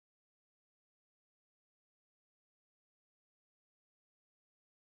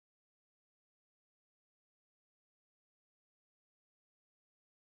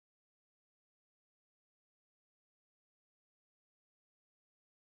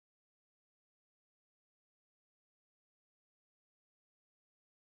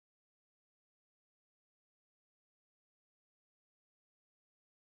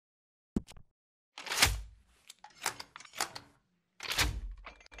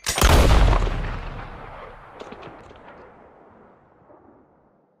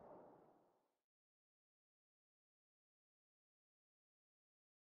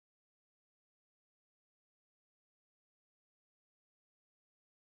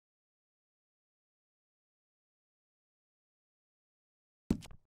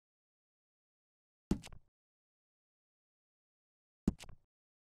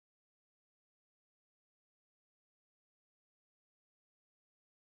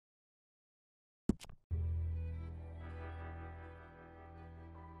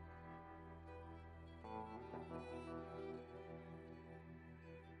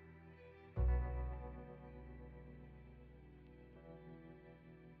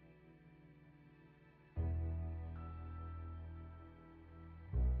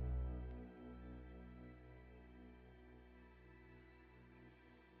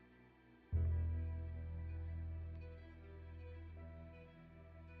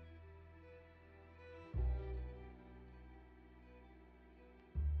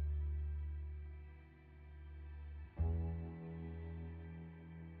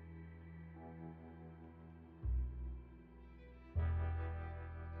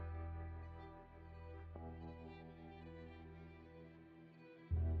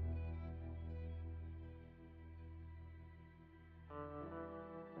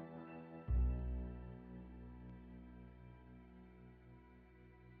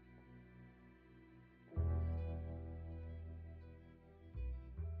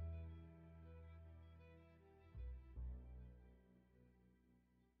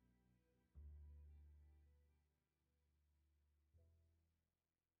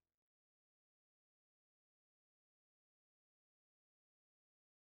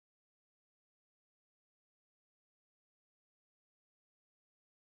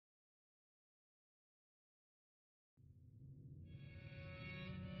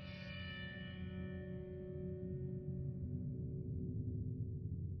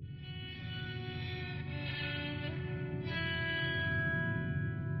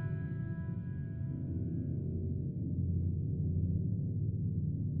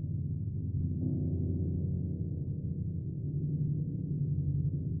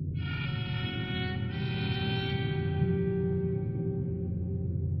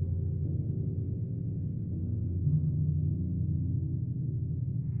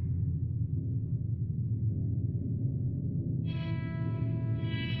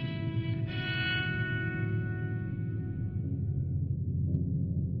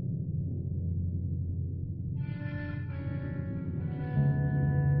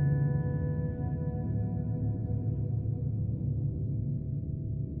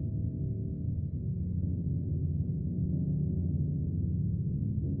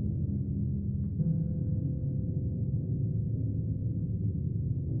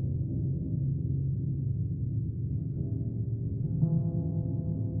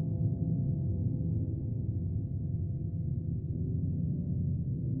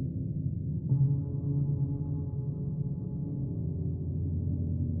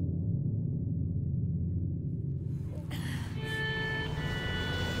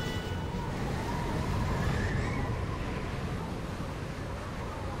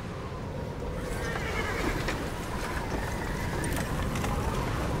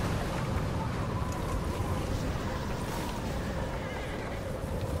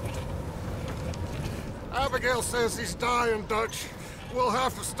Abigail says he's dying, Dutch. We'll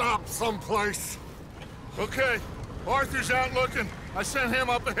have to stop someplace. Okay. Arthur's out looking. I sent him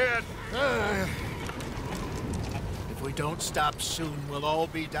up ahead. If we don't stop soon, we'll all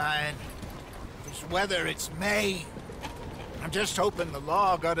be dying. This weather, it's May. I'm just hoping the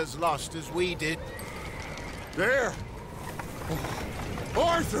law got as lost as we did. There!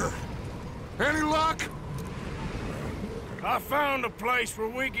 Arthur! Any luck? I found a place where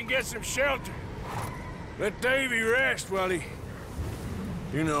we can get some shelter. Let Davy rest while he...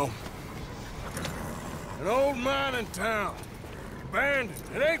 You know. An old mining town. Abandoned.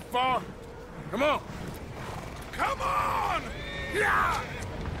 It ain't far. Come on. Come on! Yeah!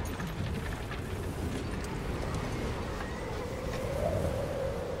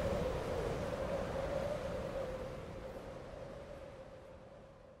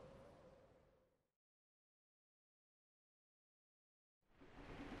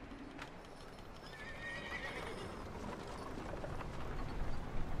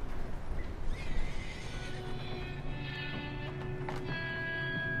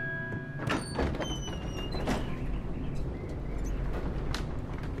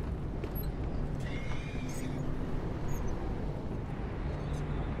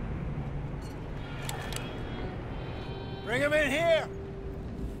 Bring him in here!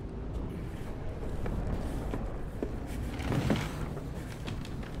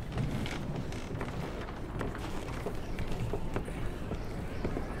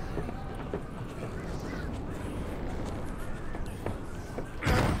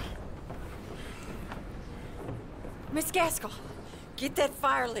 Miss Gaskell, get that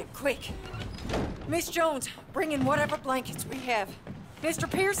fire lit, quick. Miss Jones, bring in whatever blankets we have.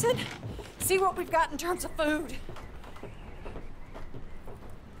 Mr. Pearson, see what we've got in terms of food.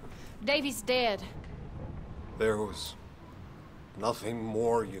 Davy's dead. There was nothing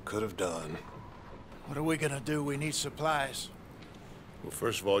more you could have done. What are we gonna do? We need supplies. Well,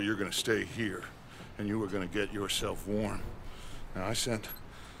 first of all, you're gonna stay here, and you were gonna get yourself warm. Now, I sent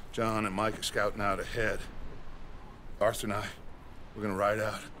John and Micah scouting out ahead. Arthur and I, we're gonna ride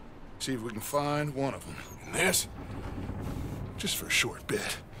out, see if we can find one of them. And this, just for a short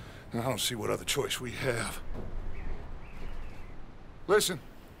bit. And I don't see what other choice we have. Listen.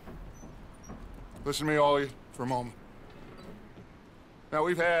 Listen to me, all of you, for a moment. Now,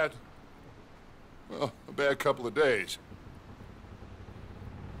 we've had, well, a bad couple of days.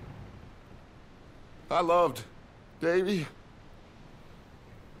 I loved Davy,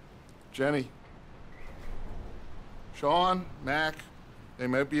 Jenny, Sean, Mac. They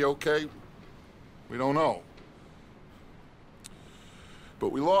may be okay. We don't know.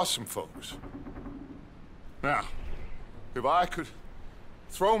 But we lost some folks. Now, if I could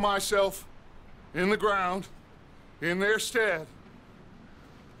throw myself in the ground, in their stead,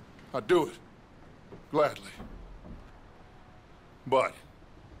 I'd do it, gladly. But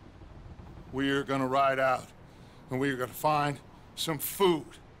we're gonna ride out, and we're gonna find some food.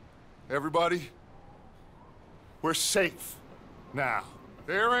 Everybody, we're safe now.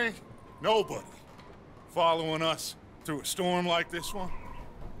 There ain't nobody following us through a storm like this one.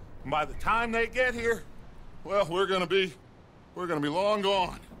 And by the time they get here, well, we're gonna be long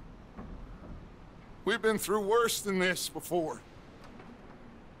gone. We've been through worse than this before.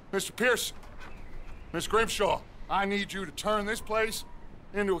 Mr. Pearson, Miss Grimshaw, I need you to turn this place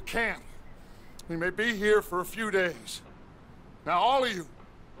into a camp. We may be here for a few days. Now, all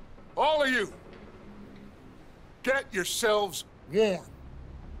of you, get yourselves warm.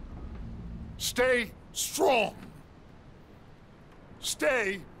 Stay strong.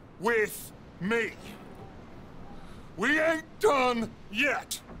 Stay with me. We ain't done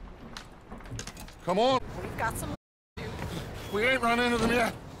yet. Come on. We've got some... We ain't run into them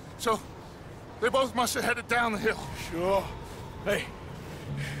yet, so they both must have headed down the hill. Sure. Hey,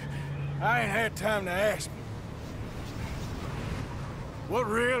 I ain't had time to ask. What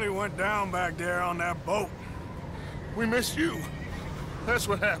really went down back there on that boat? We missed you. That's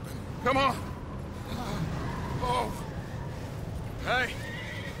what happened. Come on. Oh. Hey,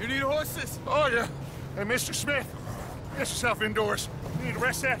 you need horses? Oh, yeah. Hey, Mr. Smith, get yourself indoors. You need to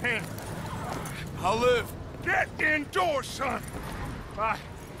rest that hand. I'll live. Get indoors, son.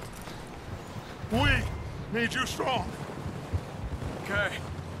 We need you strong. Okay.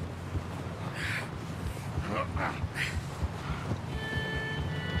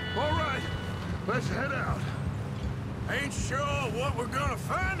 All right, let's head out. Ain't sure what we're gonna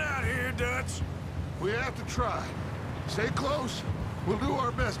find out here, Dutch. We have to try. Stay close. We'll do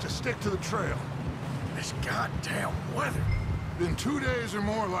our best to stick to the trail. This goddamn weather. Been 2 days or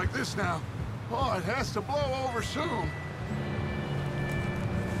more like this now. Oh, it has to blow over soon.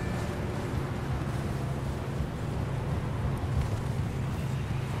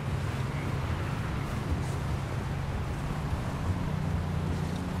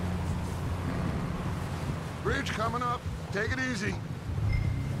 Bridge coming up. Take it easy.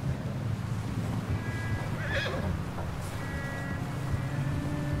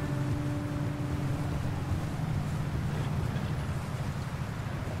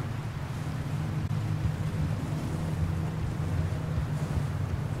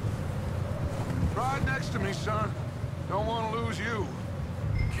 Ride next to me, son. Don't want to lose you.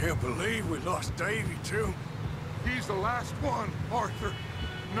 Can't believe we lost Davy, too. He's the last one, Arthur.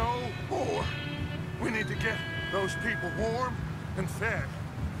 No more. We need to get those people warm and fed.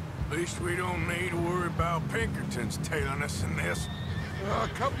 At least we don't need to worry about Pinkertons tailing us in this. A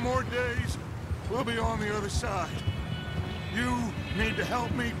couple more days, we'll be on the other side. You need to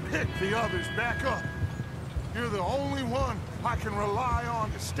help me pick the others back up. You're the only one I can rely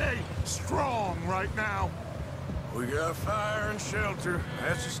on to stay strong right now. We got fire and shelter.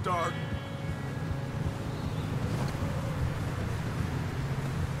 That's a start.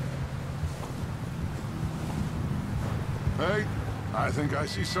 Hey, I think I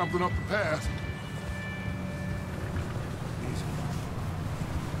see something up the path.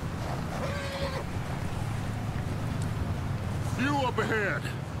 You up ahead.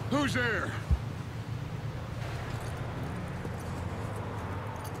 Who's there?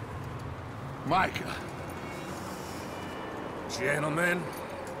 Micah. Gentlemen,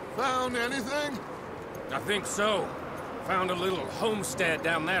 Found anything? I think so. Found a little homestead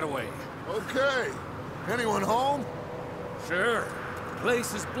down that way. Okay. Anyone home? Sure.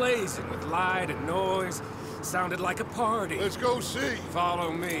 Place is blazing with light and noise. Sounded like a party. Let's go see. Follow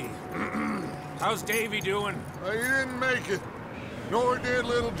me. How's Davy doing? He didn't make it. Nor did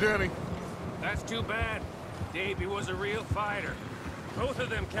little Jenny. That's too bad. Davy was a real fighter. Both of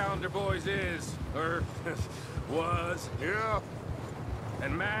them Calendar boys is, or was. Yeah,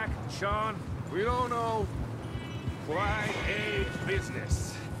 And Mac, Sean, we don't know. quite a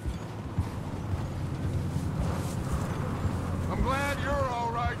business. I'm glad you're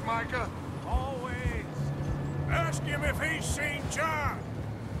all right, Micah. Always. Ask him if he's seen John.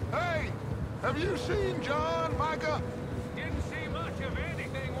 Hey, have you seen John, Micah? Didn't see much of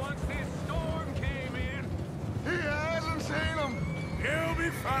anything once this storm came in. He hasn't seen him. He'll be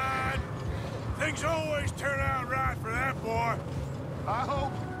fine. Things always turn out right for that boy. I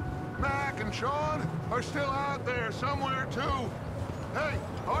hope Mac and Sean are still out there somewhere, too. Hey,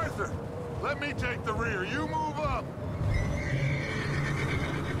 Arthur, let me take the rear. You move up.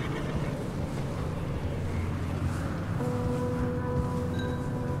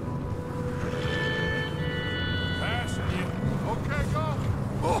 Passing you. Okay, go.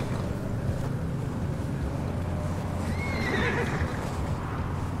 Oh.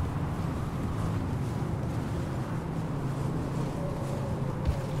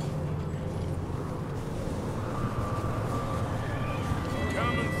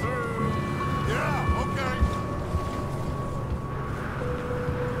 Coming through. Yeah, okay.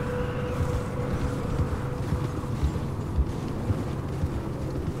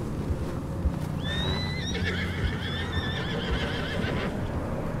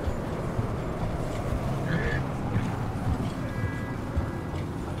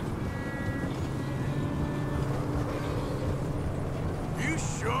 You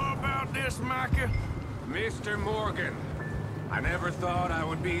sure about this, Micah? Mr. Morgan, I never thought I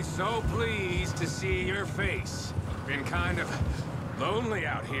would be so pleased to see your face. Been kind of lonely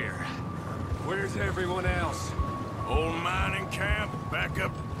out here. Where's everyone else? Old mining camp, back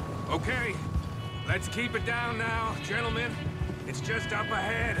up. Okay, let's keep it down now, gentlemen. It's just up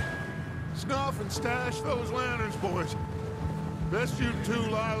ahead. Snuff and stash those lanterns, boys. Best you two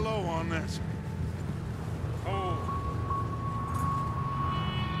lie low on this. Oh,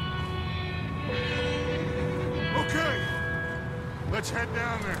 Okay. Let's head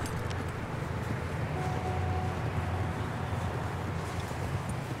down there.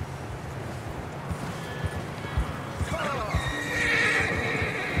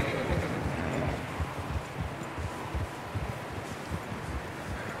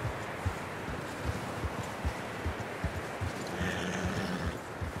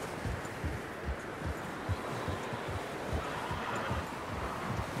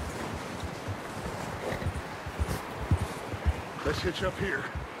 Let's hitch up here.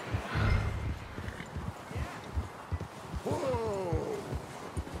 Whoa!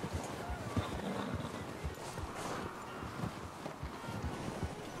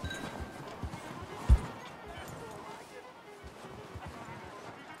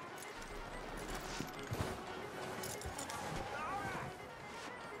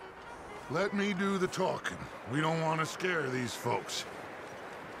 Let me do the talking. We don't want to scare these folks.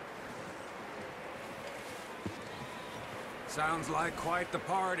 sounds like quite the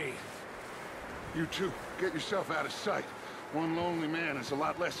party. You two, get yourself out of sight. One lonely man is a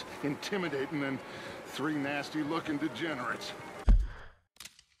lot less intimidating than 3 nasty-looking degenerates.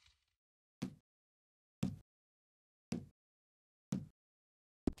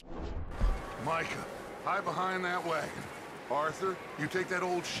 Micah, hide behind that wagon. Arthur, you take that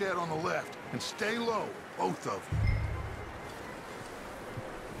old shed on the left, and stay low, both of you.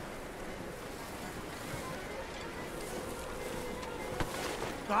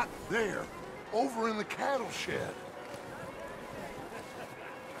 Not there. Over in the cattle shed.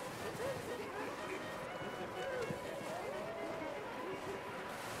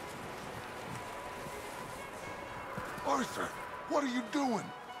 Arthur, what are you doing?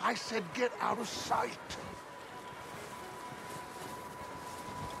 I said get out of sight.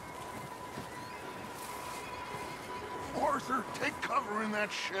 Arthur, take cover in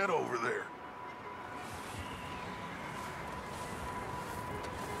that shed over there.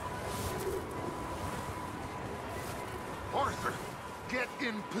 Arthur, get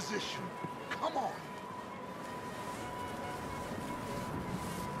in position. Come on.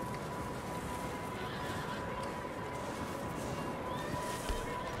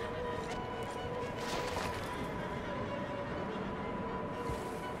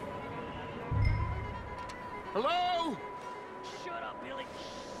 Hello? Shut up, Billy.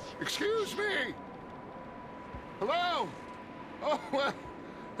 Excuse me. Hello? Oh, well,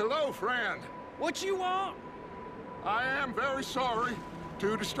 hello, friend. What you want? I am very sorry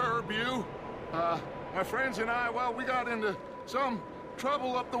to disturb you. My friends and I, well, we got into some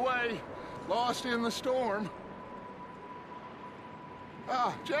trouble up the way, lost in the storm.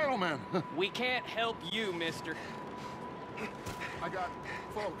 Gentlemen. We can't help you, mister. I got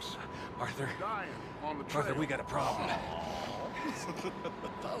folks Arthur. dying on the trail. Arthur, we got a problem.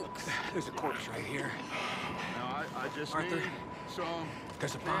 Folks. There's a corpse right here. Now, I just Arthur, need some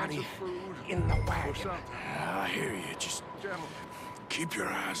there's a cans body of food in the or wagon. something. I hear you. Just Gentlemen, keep your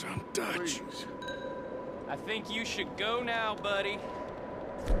eyes on Dutch. please. I think you should go now, buddy.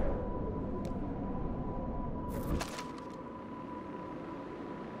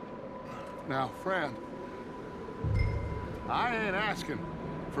 Now, friend, I ain't asking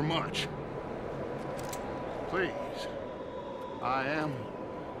for much. Please, I am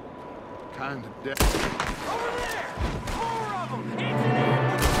kind of dead. Over there! More of them! Engineer!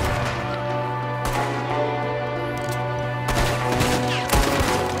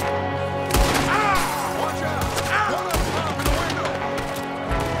 Watch out! One of them up in the window!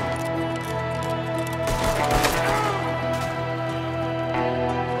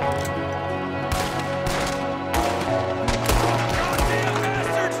 Goddamn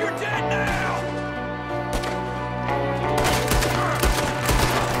bastards, you're dead now!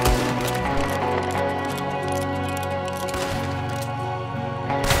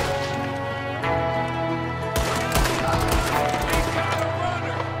 He's got a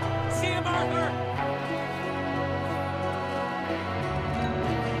runner! See him, Arthur?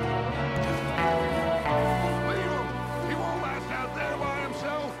 Leave him! He won't last out there by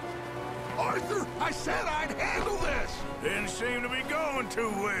himself! Arthur, I said I'd handle this! Didn't seem to be going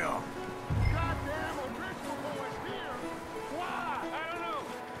too well. Goddamn O'Driscoll boy's here! Why? I don't know.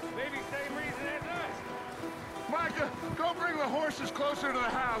 Maybe same reason as us. Micah, go bring the horses closer to the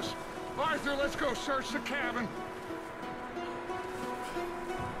house. Arthur, let's go search the cabin.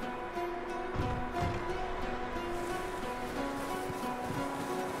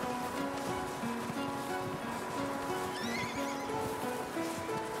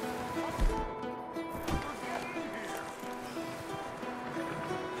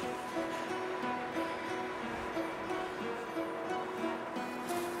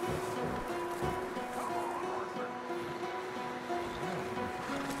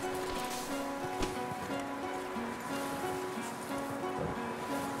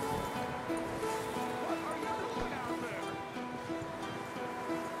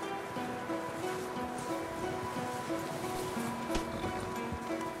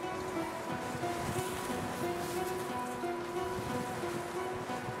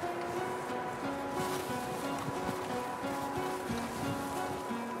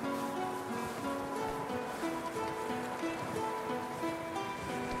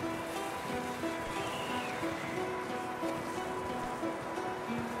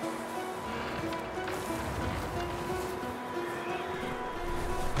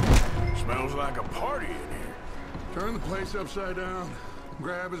 Smells like a party in here. Turn the place upside down.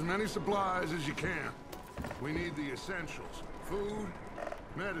 Grab as many supplies as you can. We need the essentials. Food,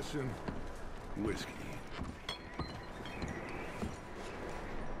 medicine, whiskey.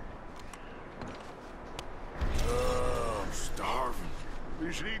 I'm starving.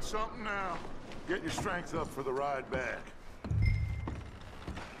 You should eat something now. Get your strength up for the ride back.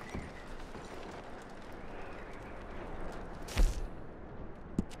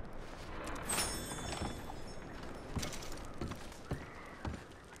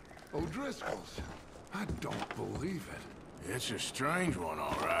 O'Driscoll's. I don't believe it. It's a strange one,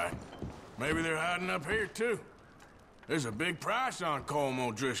 all right. Maybe they're hiding up here, too. There's a big price on Colm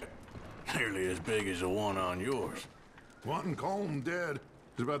O'Driscoll. Nearly as big as the one on yours. Wanting Colm dead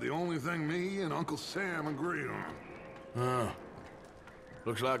is about the only thing me and Uncle Sam agreed on.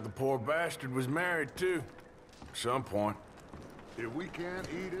 Looks like the poor bastard was married, too. At some point. If we can't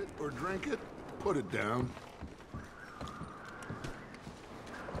eat it or drink it, put it down.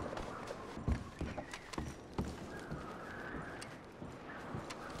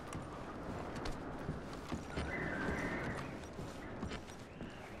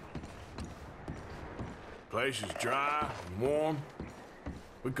 Place is dry and warm.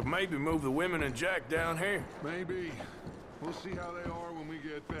 We could maybe move the women and Jack down here. Maybe. We'll see how they are when we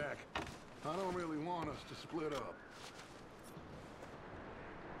get back. I don't really want us to split up.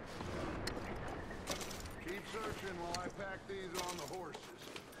 Keep searching while I pack these on the horses.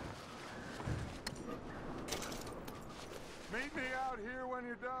 Meet me out here when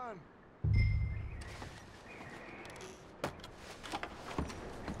you're done.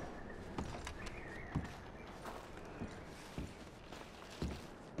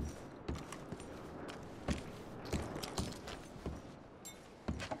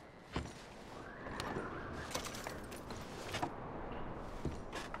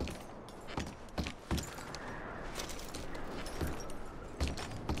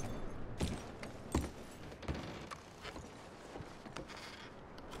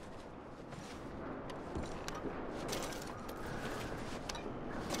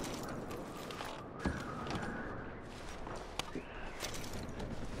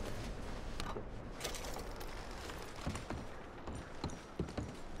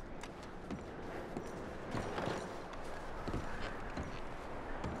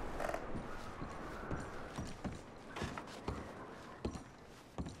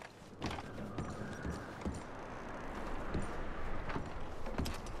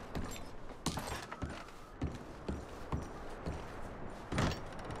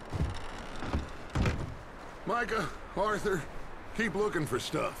 Micah, Arthur, keep looking for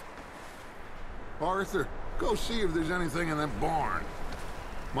stuff. Arthur, go see if there's anything in that barn.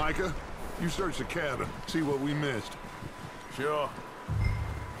 Micah, you search the cabin, see what we missed. Sure.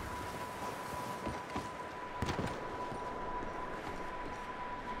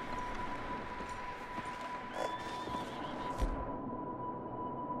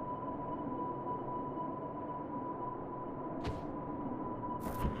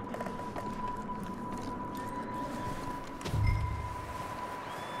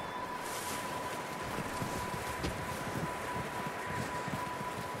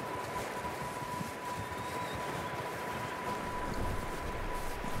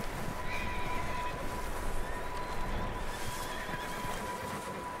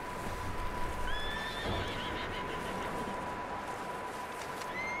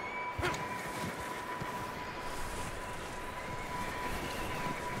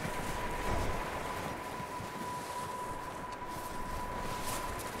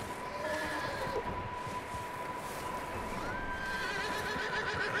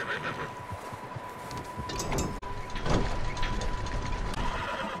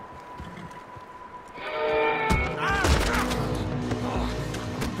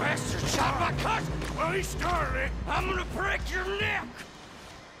 Bastard shot my cousin! Well, he started it. I'm gonna break your neck!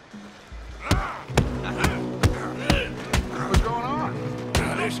 What's going on?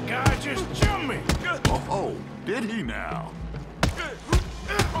 This guy just jumped me. Oh, did he now?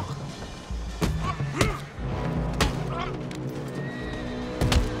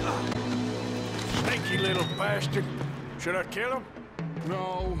 Sneaky little bastard. Should I kill him?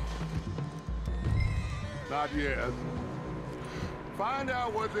 No. Not yet. Find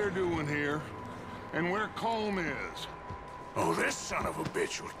out what they're doing here, and where Colm is. Oh, this son of a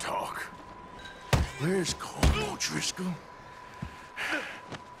bitch will talk. Where's Colm O'Driscoll?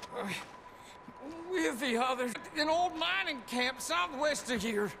 With the others, an old mining camp southwest of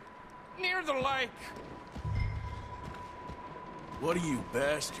here, near the lake. What are you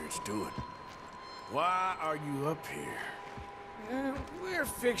bastards doing? Why are you up here? We're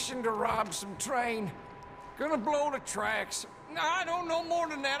fixing to rob some train. Gonna blow the tracks. I don't know more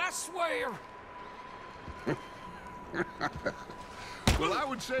than that, I swear. Well, I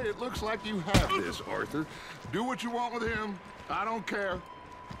would say it looks like you have this, Arthur. Do what you want with him. I don't care.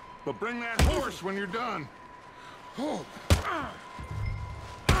 But bring that horse when you're done. Oh.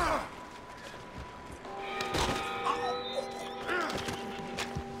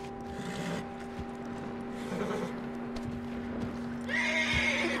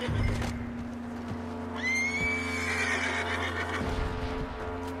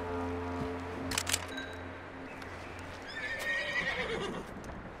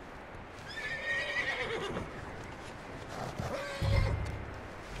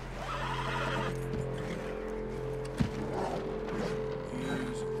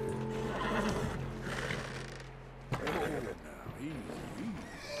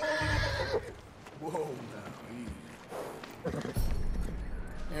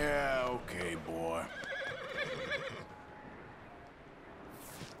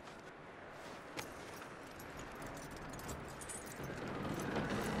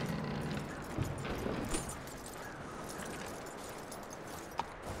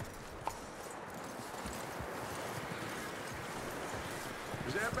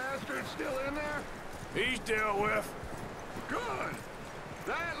 Is that bastard still in there? He's dealt with. Good.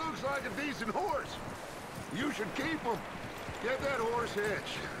 That looks like a decent horse. You should keep him. Get that horse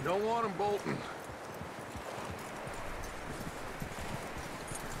hitched. Don't want him bolting.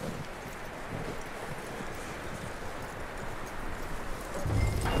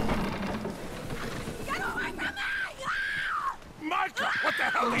 Micah, what the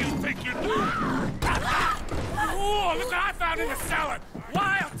hell do you think you're doing? Oh, look what I found in the cellar.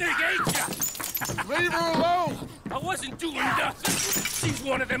 Wild thing, ain't ya? Leave her alone! I wasn't doing nothing. She's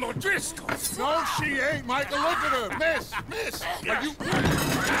one of them O'Driscolls. No, she ain't, Micah. Look at her. Miss, miss. Are you...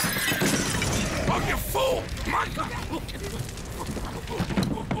 Oh, you fool! Micah!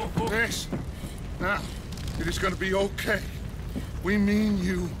 Miss, now, it is gonna be okay. We mean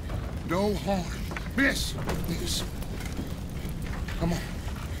you no harm. Miss, miss. Come on.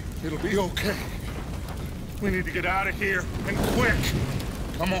 It'll be okay. We need to get out of here, and quick.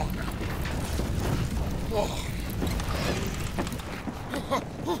 Come on now. Oh.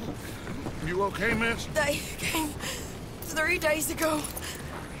 You okay, miss? They came 3 days ago.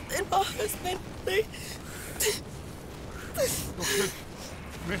 And my husband, they... Okay.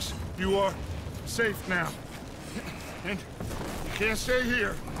 Miss, you are safe now. And you can't stay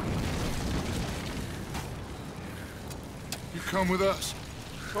here. You come with us.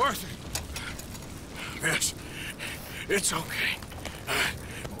 Arthur! Yes, it's okay.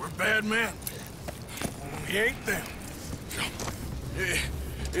 We're bad men. We ain't them.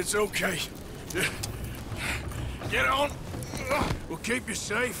 It's okay. Get on. We'll keep you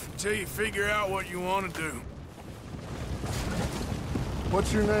safe until you figure out what you want to do.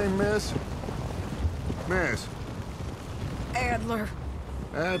 What's your name, miss? Miss? Adler.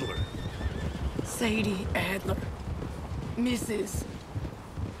 Adler. Sadie Adler. Mrs.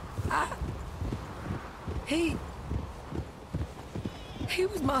 He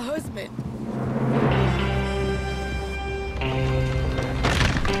was my husband.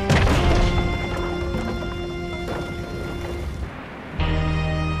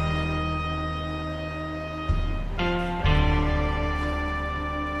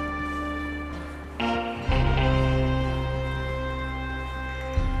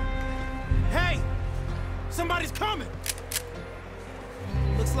 Hey! Somebody's coming!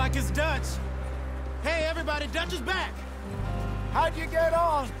 Looks like it's Dutch. Hey, everybody, Dutch is back! How'd you get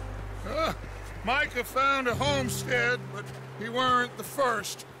on? Micah found a homestead, but he weren't the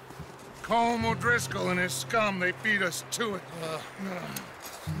first. Colm O'Driscoll and his scum, they beat us to it.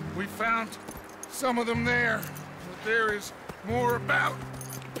 We found some of them there, but there is more about,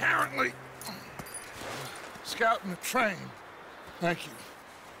 apparently. Scouting the train. Thank you.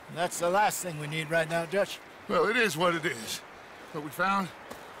 That's the last thing we need right now, Dutch. Well, it is what it is. But we found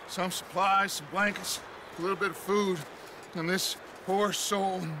some supplies, some blankets, a little bit of food, and this poor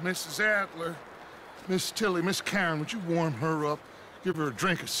soul, Mrs. Adler, Miss Tilly, Miss Karen, would you warm her up? Give her a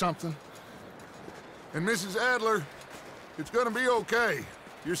drink or something? And Mrs. Adler, it's gonna be okay.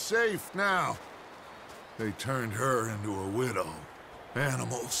 You're safe now. They turned her into a widow.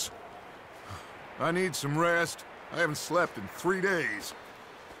 Animals. I need some rest. I haven't slept in 3 days.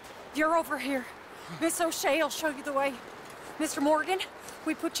 You're over here. Miss O'Shea will show you the way. Mr. Morgan,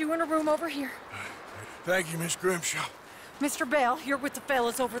 we put you in a room over here. Thank you, Miss Grimshaw. Mr. Bell, you're with the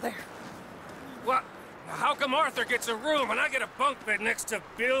fellas over there. What? How come Arthur gets a room and I get a bunk bed next to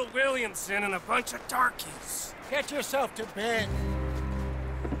Bill Williamson and a bunch of darkies? Get yourself to bed.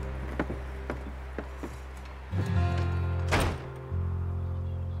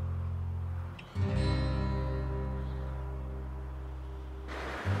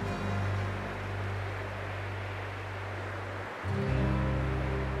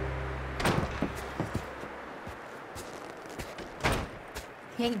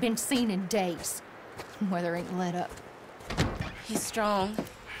 He ain't been seen in days. Weather ain't let up. He's strong,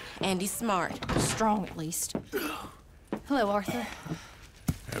 and he's smart. Strong, at least. Hello, Arthur.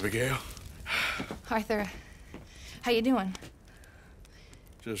 Abigail? Arthur, how you doing?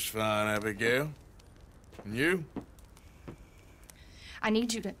 Just fine, Abigail. And you? I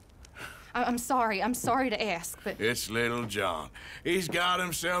need you to... I'm sorry to ask, but... It's little John. He's got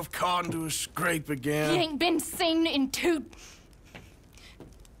himself caught into a scrape again. He ain't been seen in 2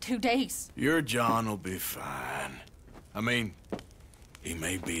 days. Your John will be fine. I mean, he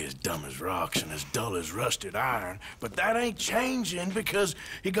may be as dumb as rocks and as dull as rusted iron, but that ain't changing because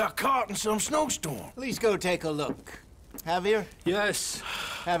he got caught in some snowstorm. Please go take a look. Javier? Yes.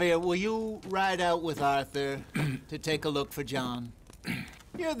 Javier, will you ride out with Arthur to take a look for John?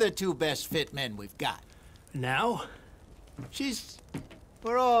 You're the 2 best fit men we've got. Now?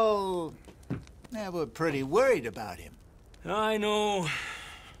 We're pretty worried about him. I know.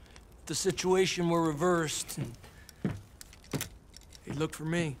 the situation were reversed, and he'd look for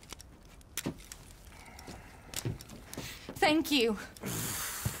me. Thank you.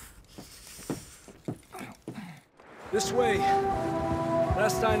 This way.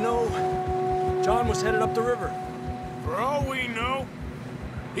 Last I know, John was headed up the river. For all we know,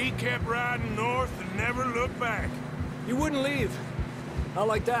 he kept riding north and never looked back. He wouldn't leave. Not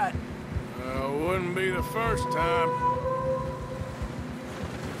like that. Wouldn't be the first time.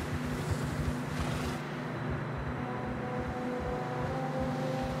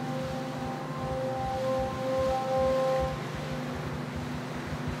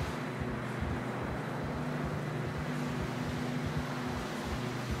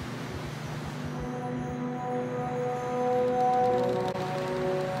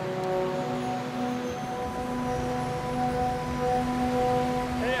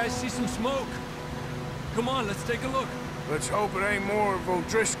 Smoke. Come on, let's take a look. Let's hope it ain't more of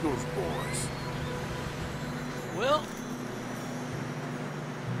O'Driscoll's boys. Well,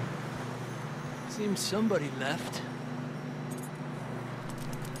 seems somebody left.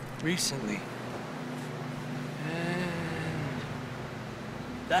 Recently. And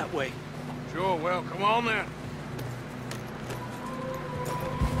that way. Sure, well, come on then.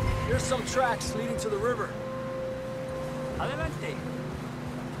 Here's some tracks leading to the river. Adelante.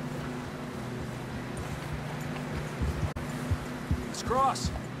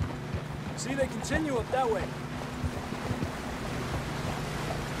 Cross. See, they continue up that way.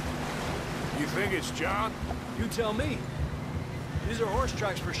 You think it's John? You tell me. These are horse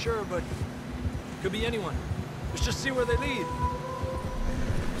tracks for sure, but could be anyone. Let's just see where they lead.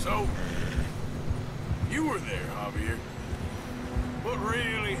 So, you were there, Javier. What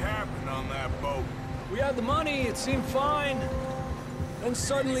really happened on that boat? We had the money, it seemed fine. Then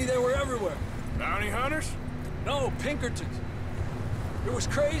suddenly they were everywhere. Bounty hunters? No, Pinkertons. It was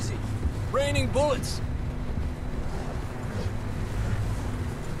crazy. Raining bullets.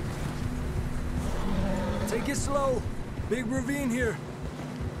 Take it slow. Big ravine here.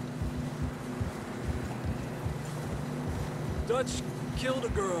 Dutch killed a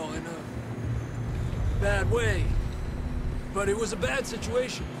girl in a bad way. But it was a bad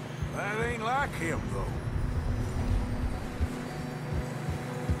situation. That ain't like him, though.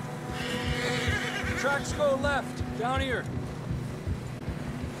 Tracks go left, down here.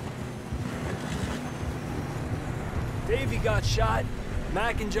 Davey got shot.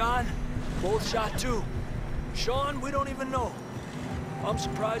 Mac and John, both shot too. Sean, we don't even know. I'm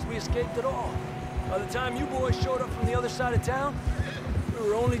surprised we escaped at all. By the time you boys showed up from the other side of town, we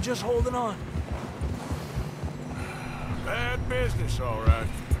were only just holding on. Bad business, all right.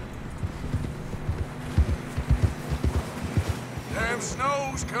 Damn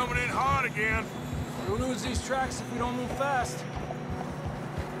snow's coming in hard again. We'll lose these tracks if we don't move fast.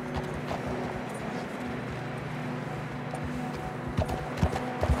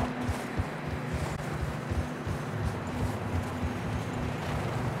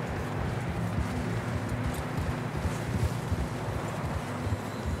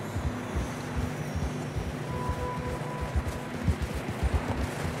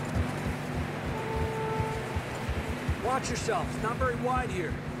 Watch yourself. It's not very wide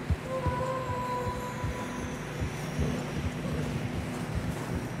here.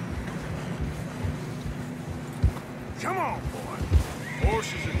 Come on, boy.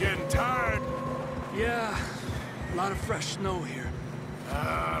 Horses are getting tired. Yeah, a lot of fresh snow here.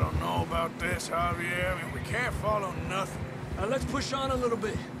 I don't know about this, Javier. I mean, we can't follow nothing. Let's push on a little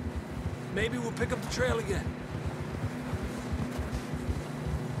bit. Maybe we'll pick up the trail again.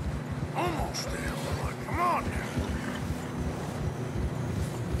 Almost there, boy. Come on now.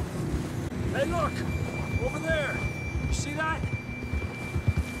 Hey, look! Over there! You see that?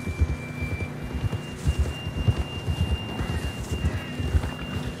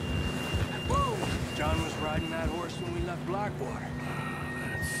 Whoa! John was riding that horse when we left Blackwater.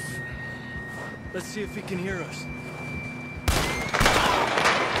 Let's see if he can hear us.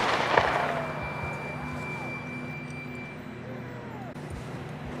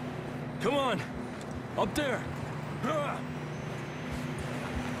 Come on! Up there!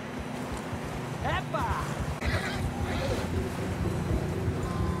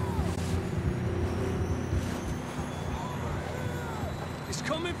 He's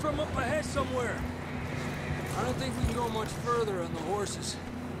coming from up ahead somewhere. I don't think we can go much further on the horses.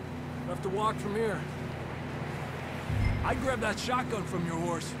 We'll have to walk from here. I'd grab that shotgun from your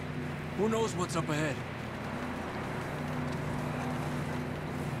horse. Who knows what's up ahead?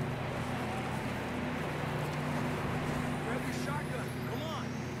 Grab your shotgun. Come on.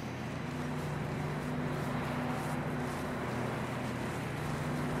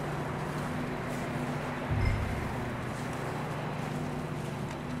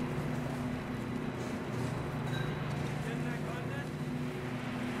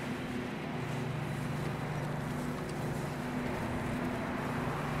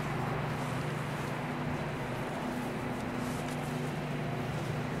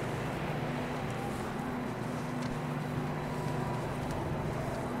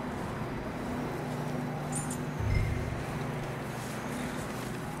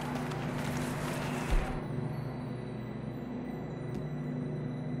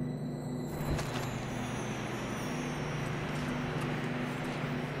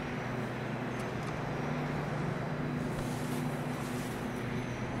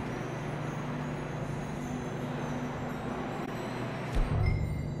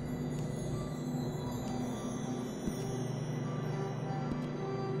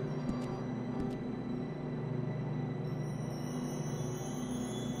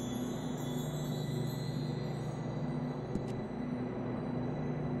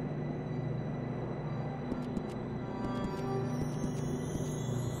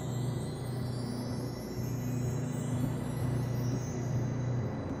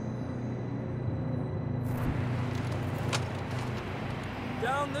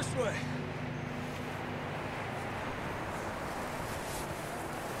 Down this way.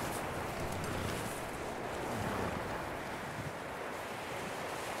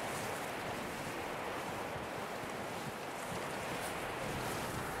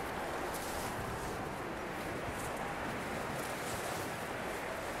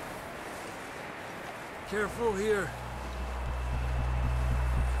 Careful here.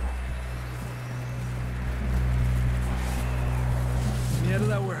 Yeah,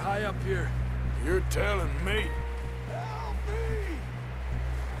 that we're high up here. You're telling me. Help me!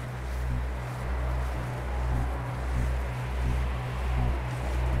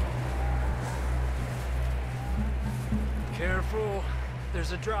 Careful.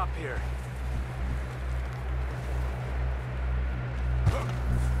 There's a drop here.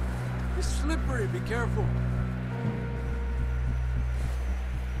 It's slippery. Be careful.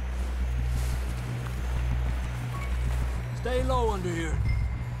 Stay low under here.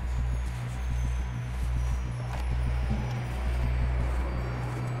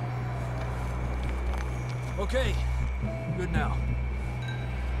 Okay. Good now.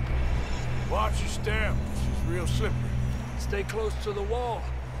 Watch your step. This is real slippery. Stay close to the wall.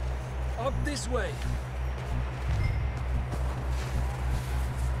 Up this way.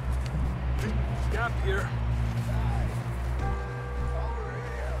 Gap here.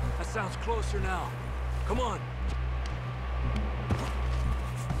 That sounds closer now. Come on.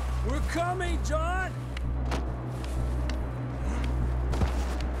 We're coming, John!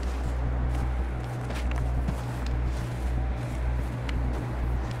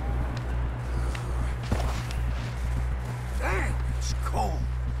 Dang, it's cold.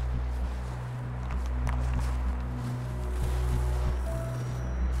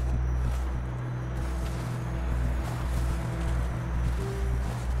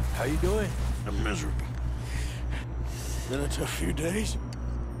 How you doing? I'm miserable. Been a tough few days.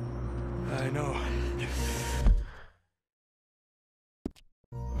 I know.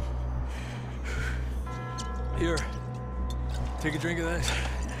 Here. Take a drink of that.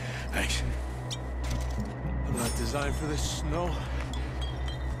 Thanks. I'm not designed for this snow.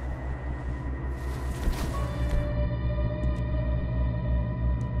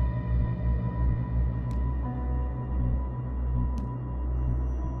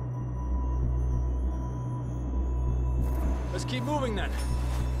 Let's keep moving then.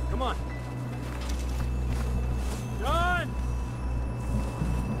 Come on. John!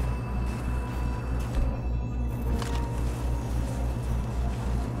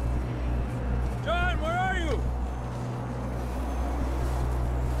 John, where are you?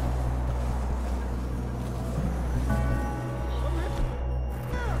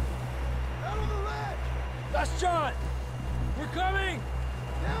 Out on the ledge! That's John! We're coming!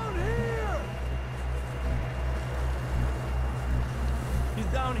 Down here! He's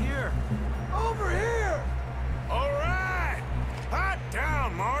down here. Over here! All right! Hot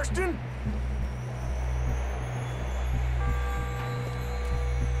down, Marston!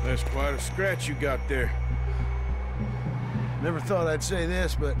 That's quite a scratch you got there. Never thought I'd say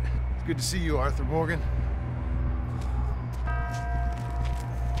this, but it's good to see you, Arthur Morgan.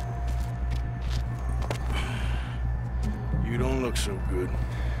 You don't look so good.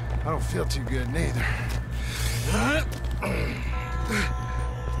 I don't feel too good, neither.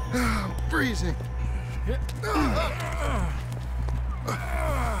 I'm freezing.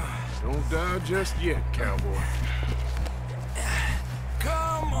 Don't die just yet, cowboy.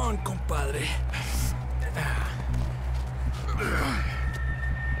 Come on, compadre.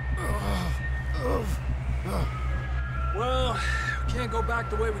 Well, we can't go back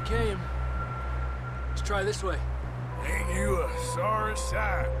the way we came. Let's try this way. Ain't you a sorry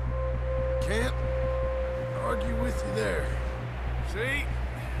sight? Can't argue with you there. See?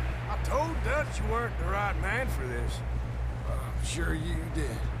 I told Dutch you weren't the right man for this. I'm sure you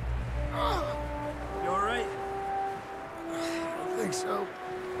did. You all right? I think so.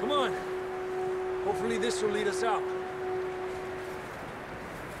 Come on. Hopefully this will lead us out.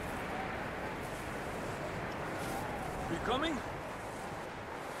 Are you coming?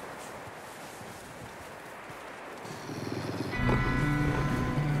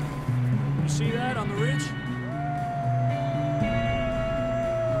 You see that on the ridge?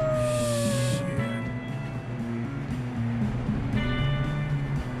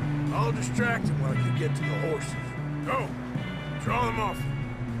 I'll distract him while you get to the horses. Go! Draw them off.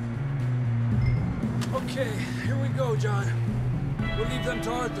 Okay, here we go, John. We'll leave them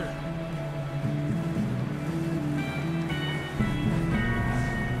to Arthur.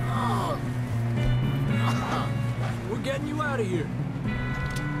 We're getting you out of here.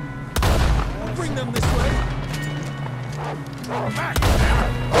 We'll bring them this way. Back!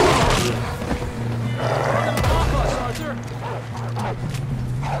 Off us, Arthur!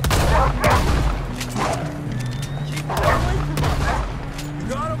 Keep them away from us! You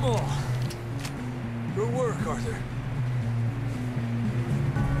got them all. Good work, Arthur.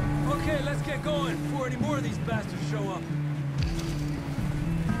 Okay, let's get going before any more of these bastards show up.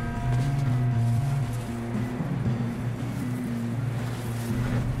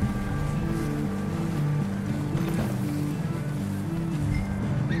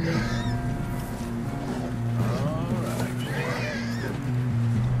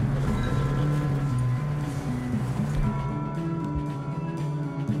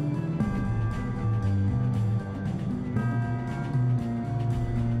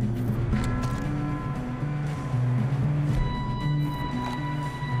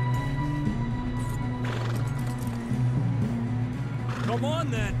 Come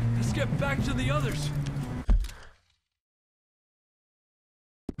on, then. Let's get back to the others.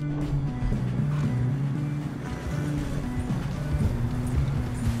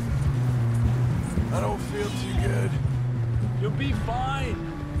 I don't feel too good. You'll be fine.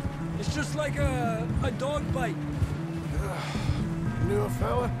 It's just like a dog bite. Knew a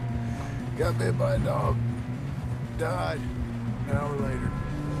fella? Got bit by a dog. Died an hour later.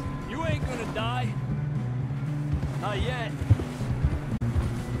 You ain't gonna die. Not yet.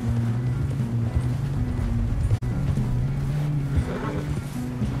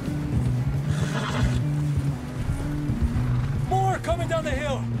 More coming down the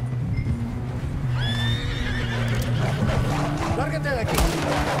hill. Lárgate de aquí.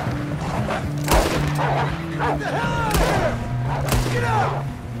 Get the hell out of here! Get out!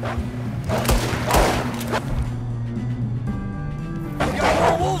 We got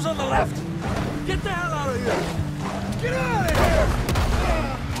more wolves on the left. Get the hell out of here. Get out of here!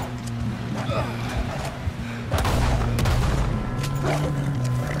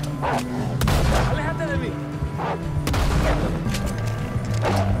 Aléjate de mí.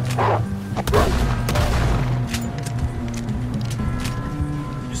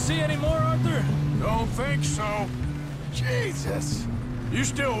 You see any more, Arthur? Don't think so. Jesus! You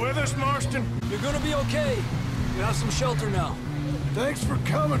still with us, Marston? You're gonna be okay. You have some shelter now. Thanks for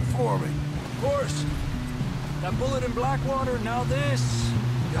coming for me. Of course. That bullet in Blackwater, now this.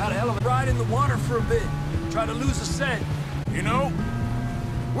 You had a hell of a ride in the water for a bit. Try to lose a scent. You know,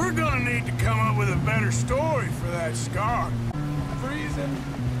 we're gonna need to come up with a better story for that scar. Freezing,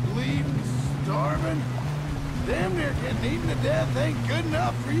 bleeding, starving. Damn near getting eaten to death ain't good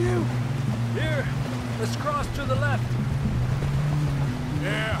enough for you. Here, let's cross to the left.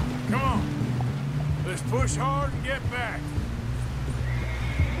 Yeah, come on. Let's push hard and get back.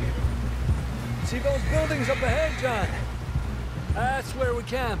 See those buildings up ahead, John? That's where we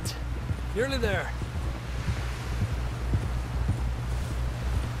camped. Nearly there.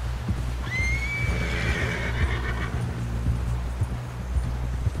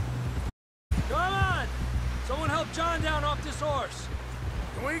 Come on! Someone help John down off this horse.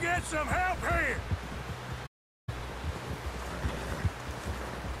 Can we get some help here?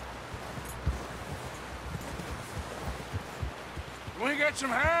 Can we get some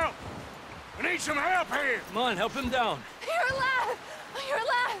help? We need some help here! Come on, help him down. You're alive! You're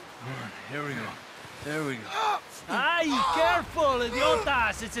alive! Here we go. There we go. Ay, careful,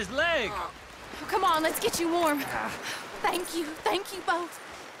 idiotas! It's his leg! Oh, come on, let's get you warm. Thank you both.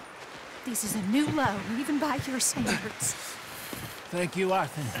 This is a new low, even by your standards. Thank you,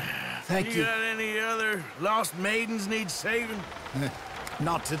 Arthur. Thank you. You got any other lost maidens need saving?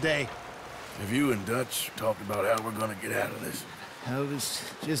 Not today. Have you and Dutch talked about how we're gonna get out of this? I was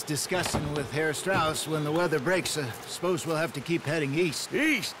just discussing with Herr Strauss when the weather breaks. I suppose we'll have to keep heading east.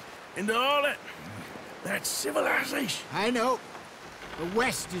 East? Into all that... That's civilization. I know. The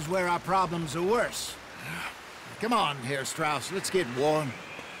west is where our problems are worse. Come on, Herr Strauss, let's get warm.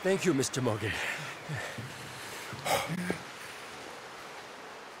 Thank you, Mr. Morgan.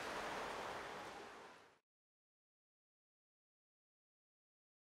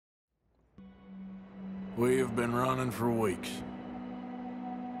 We have been running for weeks.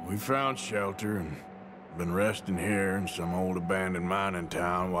 We found shelter and been resting here in some old abandoned mining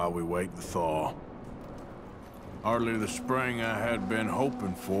town while we wait the thaw. Hardly the spring I had been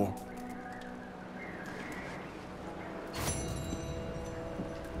hoping for.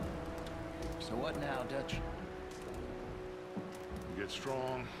 So what now, Dutch? Get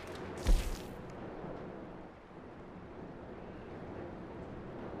strong.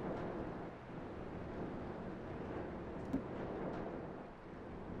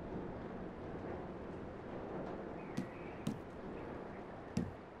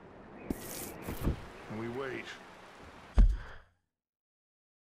 And we wait.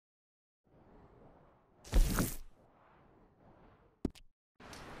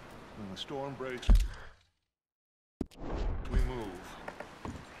 storm breaks, we move.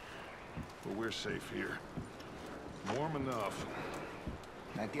 But we're safe here. Warm enough.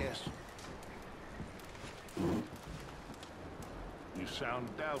 I guess. You sound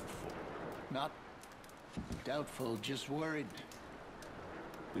doubtful. Not doubtful, just worried.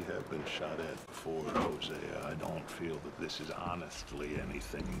 We have been shot at before, Hosea. I don't feel that this is honestly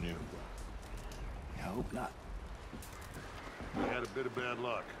anything new. I hope not. We had a bit of bad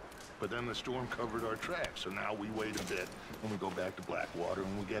luck, but then the storm covered our tracks, so now we wait a bit, and we go back to Blackwater,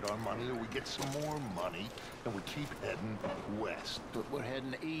 and we get our money, or we get some more money, and we keep heading west. But we're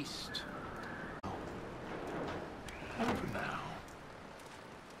heading east. For now.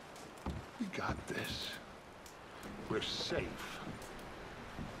 We got this. We're safe.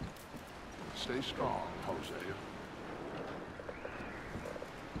 Stay strong, Hosea.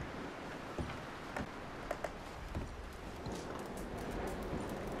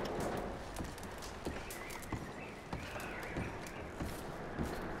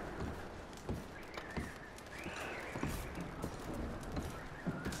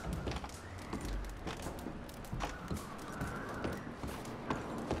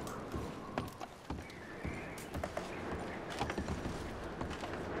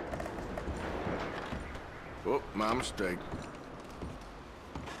 Oh, my mistake.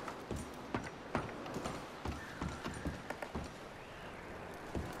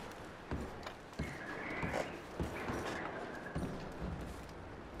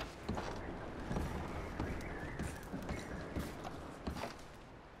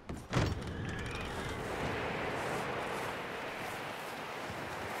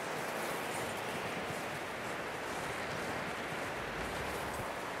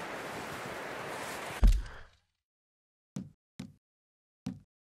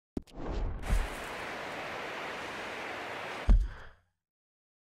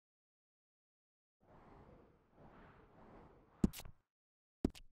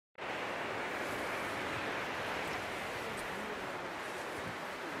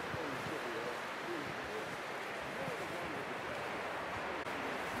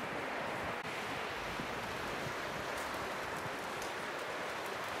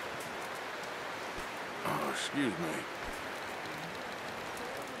 Excuse me.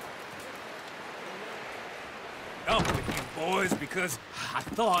 Up with you boys because I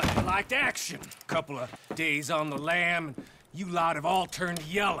thought you liked action. Couple of days on the lam, and you lot have all turned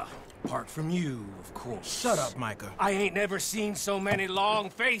yellow. Apart from you, of course. Shut up, Micah. I ain't never seen so many long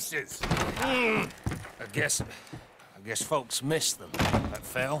faces. I guess folks miss them. That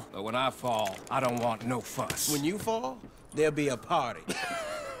fell. But when I fall, I don't want no fuss. When you fall, there'll be a party.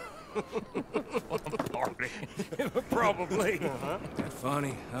 Party? Probably. That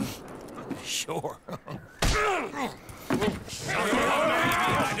funny, huh? Sure. I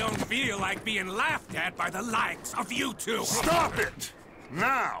don't feel like being laughed at by the likes of you two. Stop it!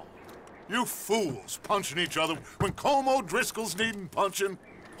 Now! You fools punching each other when Colm O'Driscoll's needing punching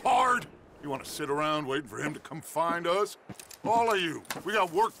hard. You want to sit around waiting for him to come find us? All of you, we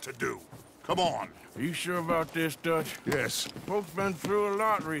got work to do. Come on. Are you sure about this, Dutch? Yes. Folks been through a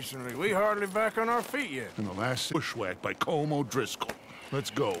lot recently. We hardly back on our feet yet. And the last bushwhack by Colm O'Driscoll. Let's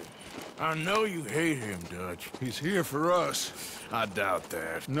go. I know you hate him, Dutch. He's here for us. I doubt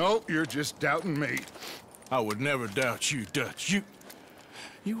that. No, you're just doubting me. I would never doubt you, Dutch.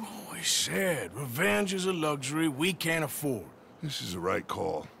 You always said revenge is a luxury we can't afford. This is the right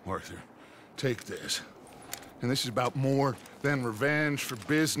call, Arthur. Take this. And this is about more than revenge for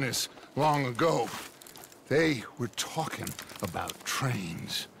business long ago. They were talking about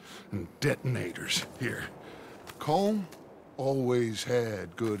trains and detonators here. Colm always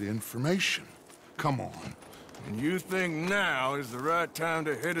had good information. Come on. And you think now is the right time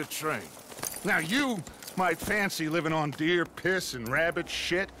to hit a train? Now you might fancy living on deer piss and rabbit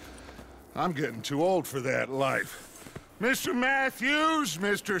shit. I'm getting too old for that life. Mr. Matthews,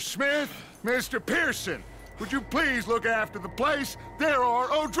 Mr. Smith, Mr. Pearson, would you please look after the place? There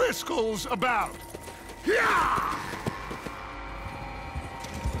are O'Driscolls about. Yeah!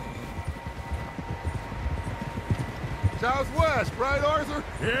 Southwest, right, Arthur?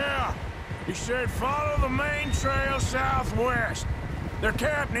 Yeah. He said follow the main trail southwest. They're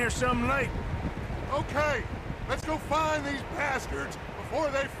camped near some lake. Okay, let's go find these bastards before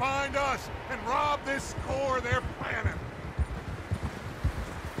they find us and rob this core they're planning.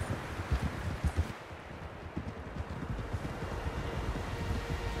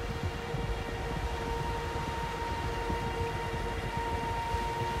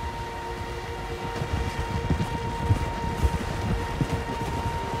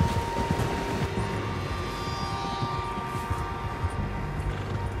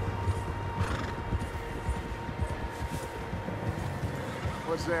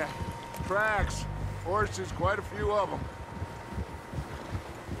 was that? Tracks. Horses, quite a few of them.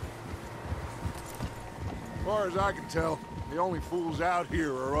 As far as I can tell, the only fools out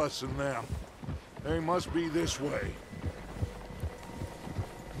here are us and them. They must be this way.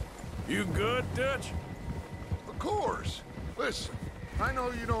 You good, Dutch? Of course. Listen, I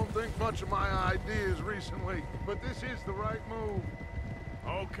know you don't think much of my ideas recently, but this is the right move.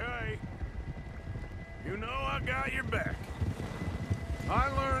 Okay. You know I got your back. I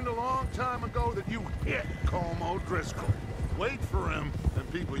learned a long time ago that you hit Colm O'Driscoll. Wait for him,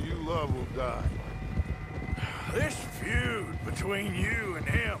 and people you love will die. This feud between you and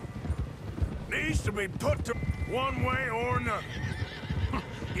him needs to be put to one way or another.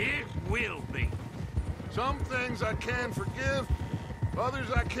 It will be. Some things I can forgive, others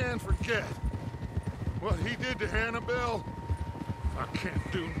I can forget. What he did to Annabelle, I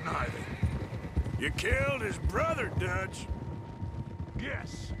can't do neither. You killed his brother, Dutch.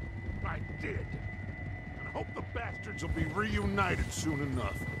 Yes, I did. And I hope the bastards will be reunited soon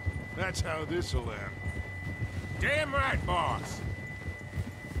enough. That's how this'll end. Damn right, boss.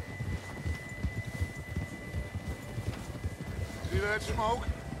 See that smoke?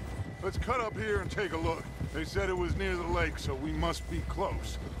 Let's cut up here and take a look. They said it was near the lake, so we must be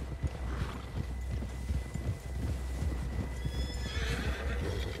close.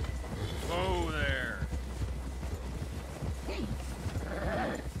 Whoa there.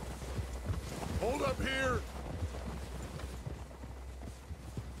 Hold up here.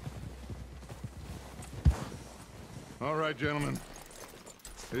 All right, gentlemen.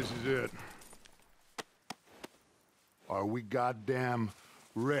 This is it. Are we goddamn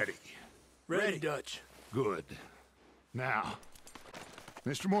ready? Ready, Dutch. Good. Now,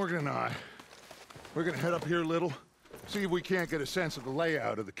 Mr. Morgan and I, we're gonna head up here a little, see if we can't get a sense of the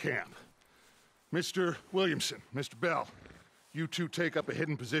layout of the camp. Mr. Williamson, Mr. Bell, you two take up a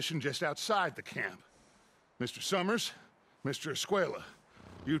hidden position just outside the camp. Mr. Summers, Mr. Escuela,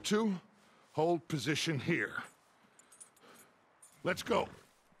 you two hold position here. Let's go.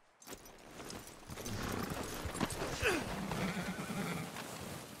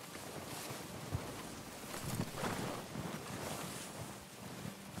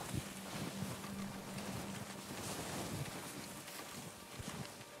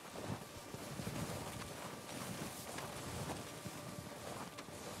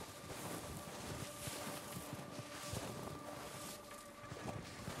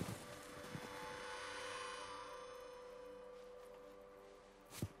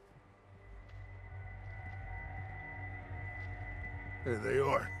 There they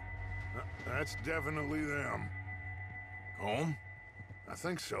are. That's definitely them. Home? I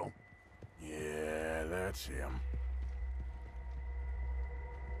think so. Yeah, that's him.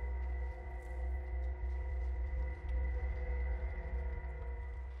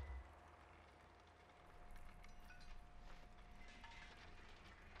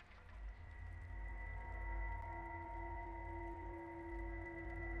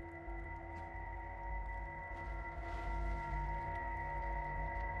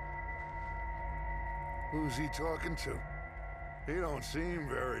 Who's he talking to? He don't seem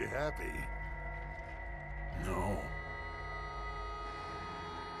very happy. No.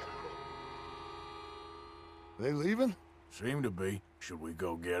 They leaving? Seem to be. Should we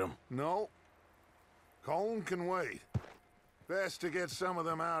go get them? No. Colm can wait. Best to get some of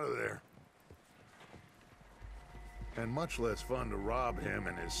them out of there. And much less fun to rob him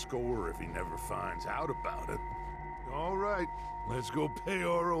and his score if he never finds out about it. All right, let's go pay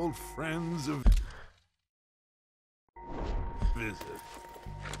our old friends a visit.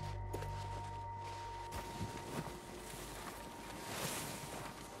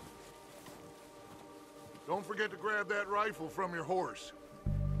 Don't forget to grab that rifle from your horse.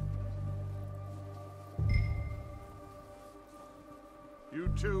 You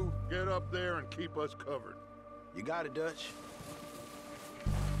two, get up there and keep us covered. You got it, Dutch.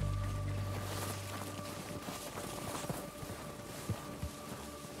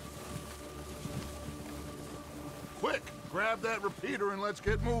 Quick, grab that repeater and let's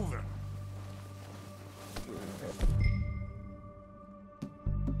get moving.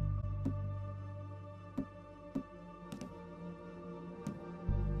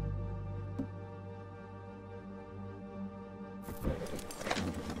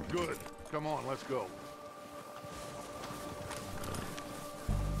 Good. Come on, let's go.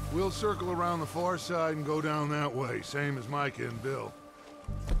 We'll circle around the far side and go down that way, same as Micah and Bill.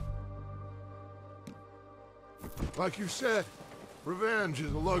 Like you said, revenge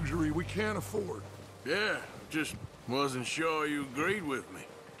is a luxury we can't afford. Yeah, just wasn't sure you agreed with me.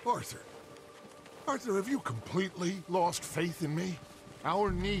 Arthur, have you completely lost faith in me?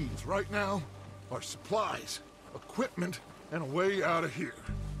 Our needs right now are supplies, equipment, and a way out of here.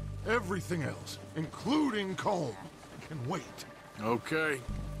 Everything else, including Colm, can wait. Okay.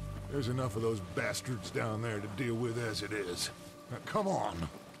 There's enough of those bastards down there to deal with as it is. Now, come on.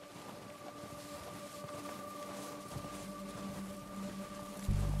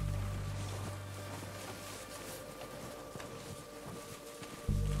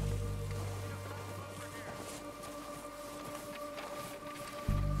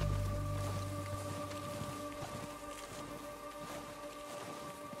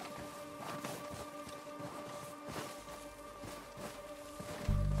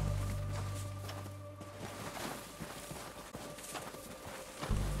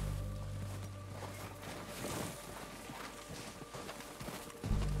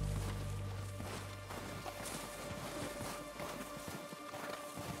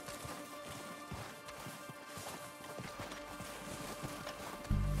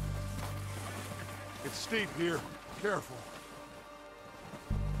 It's steep here. Careful.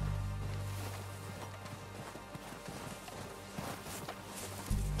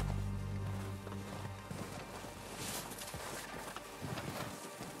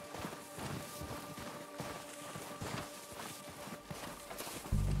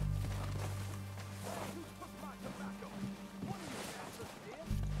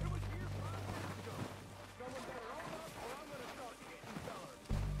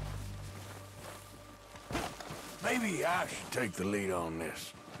 Maybe I should take the lead on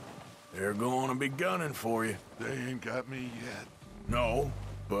this. They're going to be gunning for you. They ain't got me yet. No,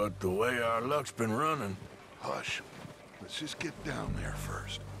 but the way our luck's been running... Hush. Let's just get down there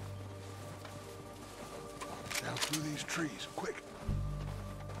first. Down through these trees, quick.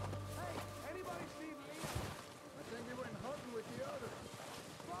 Hey, anybody see Lee? I think he went hunting with the others.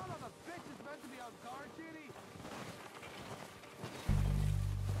 Son of a bitch is meant to be on guard duty.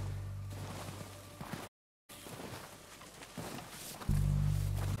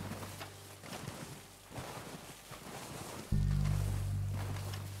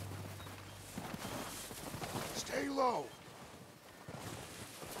 Stay low.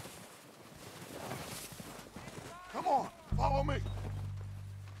 Come on, follow me.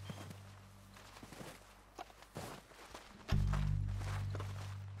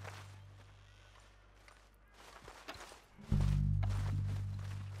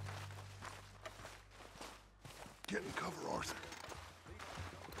 Get in cover, Arthur.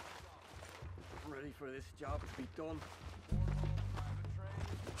 Ready for this job to be done?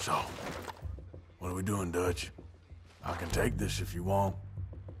 So, what are we doing, Dutch? I can take this if you want.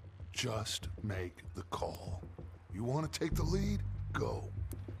 Just make the call. You want to take the lead? Go.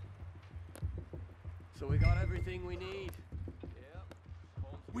 So we got everything we need.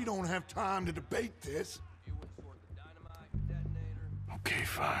 We don't have time to debate this. Okay,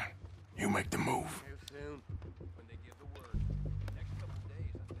 fine. You make the move. How soon? When they give the word. Next couple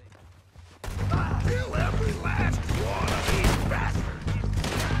days, I think. Kill every last one of these bastards!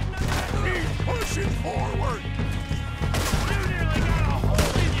 Keep pushing forward! You nearly got a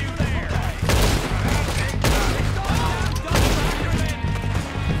hole in you there!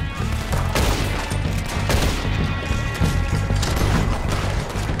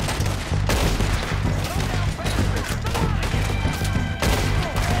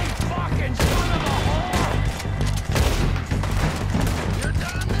 Fucking son of a whore! You're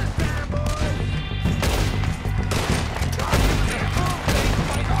done this time, boy!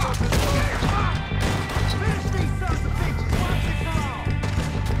 Finish me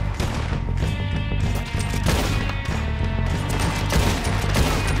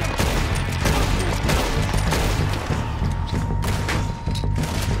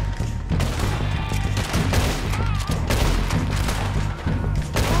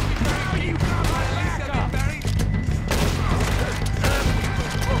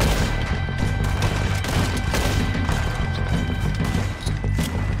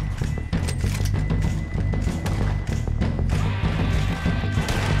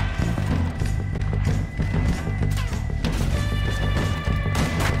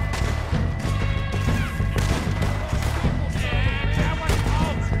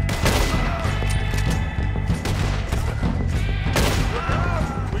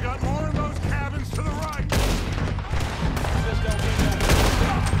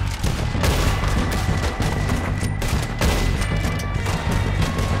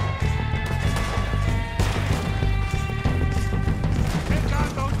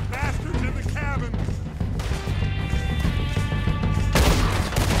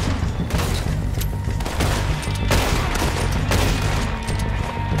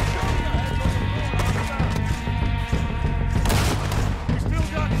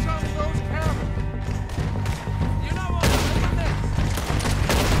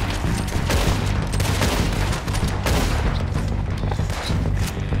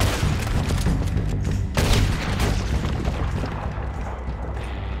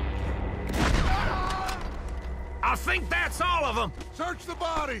I think that's all of them! Search the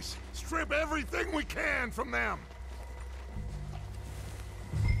bodies! Strip everything we can from them!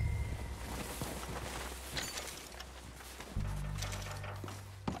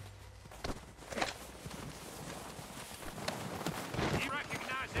 You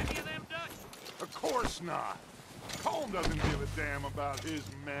recognize any of them, Dutch? Of course not. Colm doesn't give a damn about his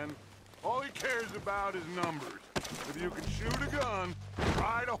men. All he cares about is numbers. If you can shoot a gun,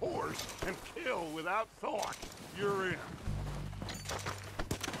 ride a horse, and kill without thought, you're in.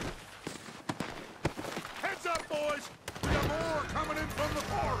 Heads up, boys! We got more coming in from the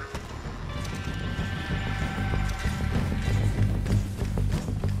forest!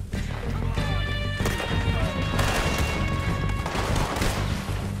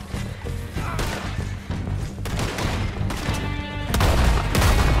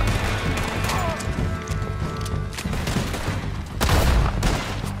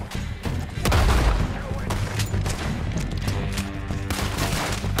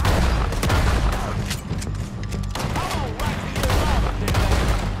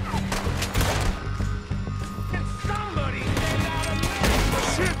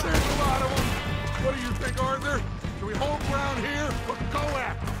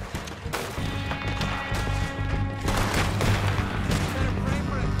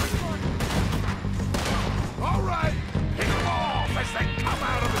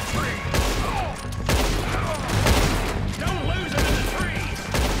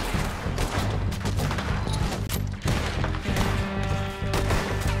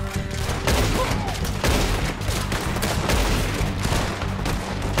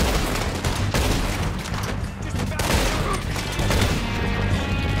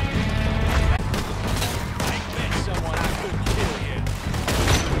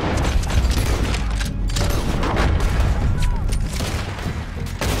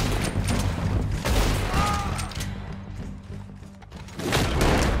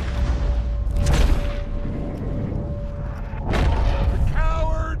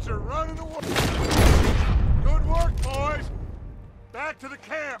 To the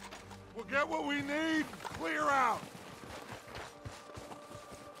camp. We'll get what we need and clear out.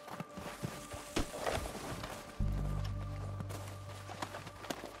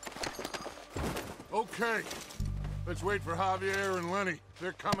 Okay. Let's wait for Javier and Lenny.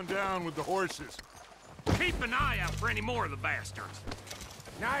 They're coming down with the horses. Keep an eye out for any more of the bastards.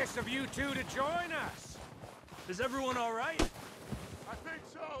 Nice of you two to join us. Is everyone all right? I think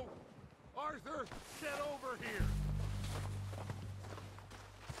so. Arthur, get over here.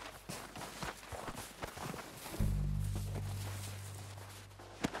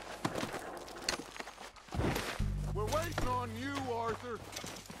 We're waiting on you, Arthur.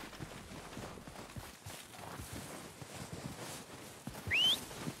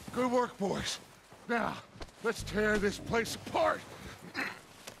 Good work, boys. Now, let's tear this place apart.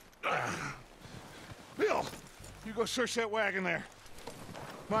 Bill, you go search that wagon there.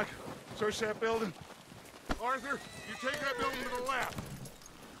 Mike, search that building. Arthur, you take that building to the left.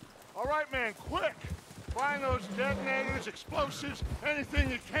 All right, man, quick. Find those detonators, explosives, anything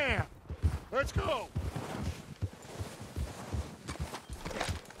you can. Let's go.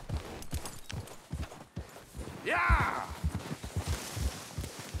 Yeah!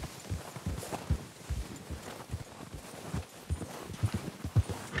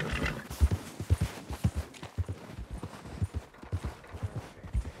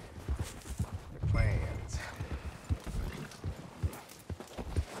 Plans.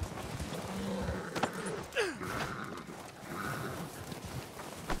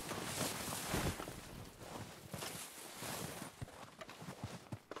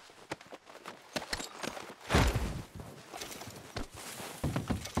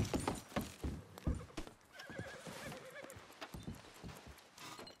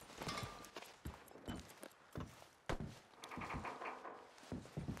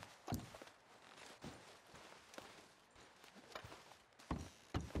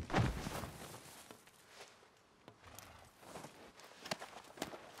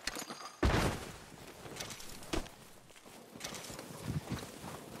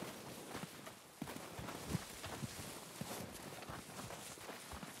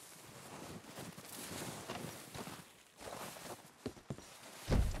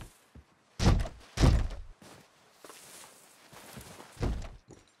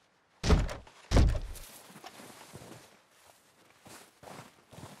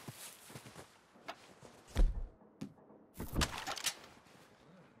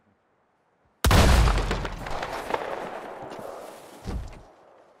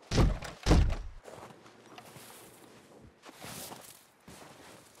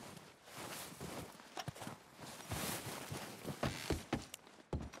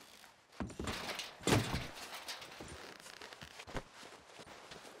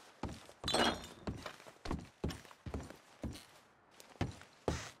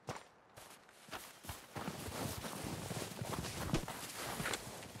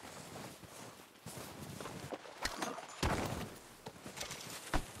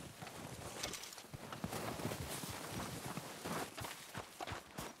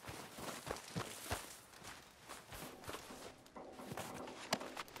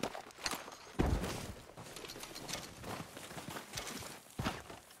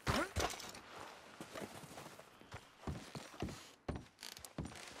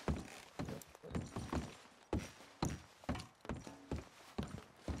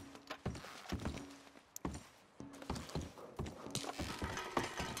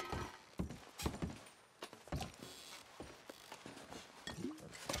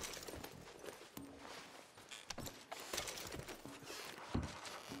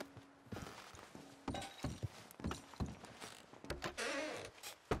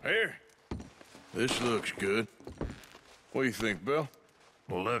 Here. This looks good. What do you think, Bill?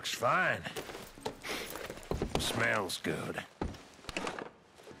 Looks fine. Smells good.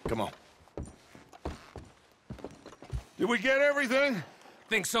 Come on. Did we get everything?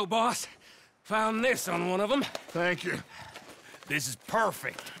 Think so, boss. Found this on one of them. Thank you. This is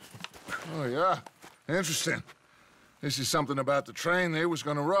perfect. Oh, yeah? Interesting. This is something about the train they was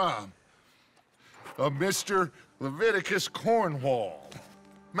gonna rob. Of Mr. Leviticus Cornwall.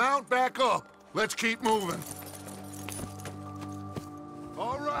 Mount back up. Let's keep moving.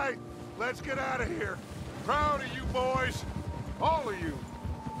 All right, let's get out of here. Proud of you boys. All of you.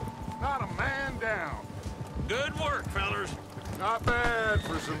 Not a man down. Good work, fellers. Not bad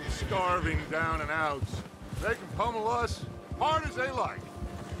for some starving down and outs. They can pummel us hard as they like.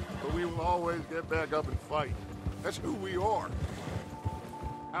 But we will always get back up and fight. That's who we are.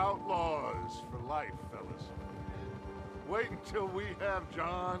 Outlaws for life, fellas. Wait until we have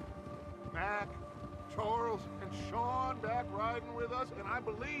John, Mac, Charles, and Sean back riding with us, and I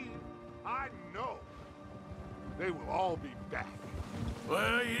know, they will all be back.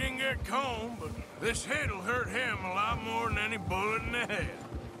 Well, you didn't get Colm, but this hit'll hurt him a lot more than any bullet in the head.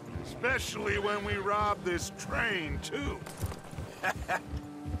 Especially when we rob this train, too.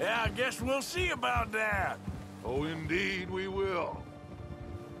 Yeah, I guess we'll see about that. Oh, indeed we will.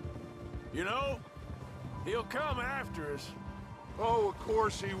 You know, he'll come after us. Oh, of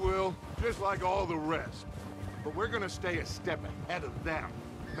course he will, just like all the rest. But we're gonna stay a step ahead of them.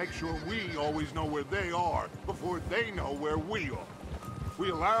 Make sure we always know where they are before they know where we are. We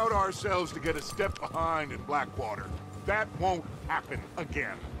allowed ourselves to get a step behind in Blackwater. That won't happen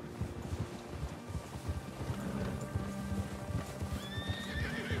again.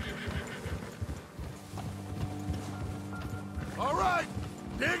 All right,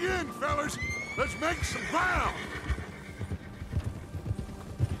 dig in, fellas. Let's make some ground.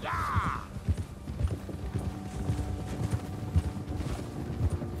 Yeah!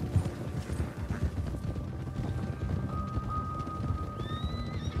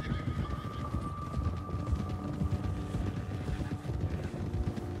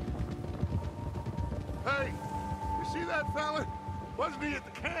 Hey, you see that fella? Wasn't he at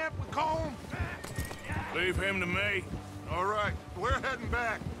the camp with Colm? Leave him to me. All right, we're heading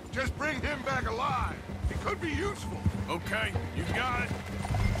back. Just bring him back alive. He could be useful. Okay, you got it.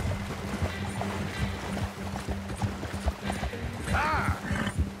 Ah!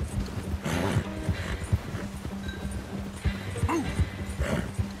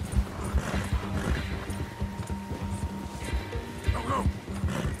 Go, go.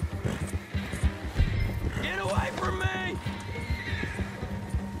 Get away from me!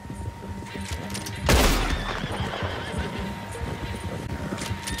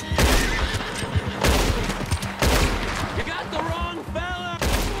 You got the wrong fella!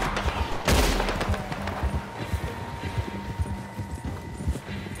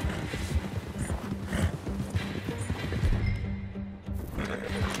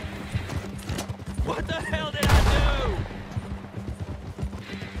 What the hell did I do?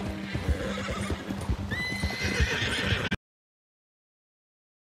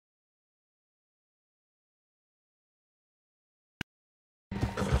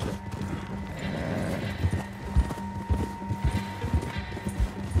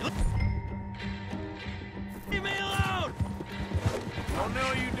 Leave me alone! Oh, no,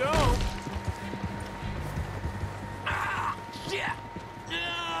 you don't. Ah! Shit!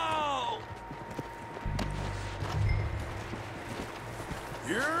 No!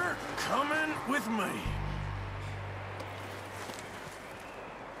 You're coming with me.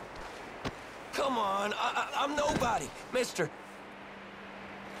 Come on, I'm nobody, mister.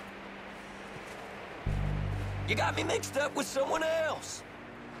 You got me mixed up with someone else.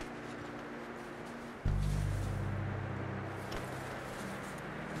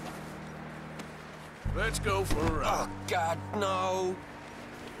 Let's go for a ride. Oh, God, no.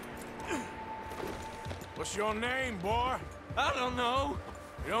 What's your name, boy? I don't know.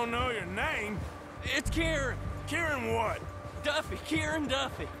 You don't know your name? It's Kieran. Kieran what? Duffy, Kieran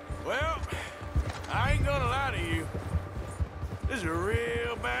Duffy. Well, I ain't gonna lie to you. This is a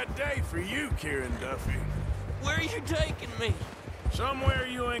real bad day for you, Kieran Duffy. Where are you taking me? Somewhere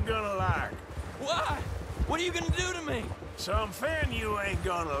you ain't gonna like. Why? What are you gonna do to me? Something you ain't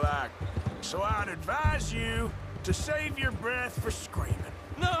gonna like. So I'd advise you to save your breath for screaming.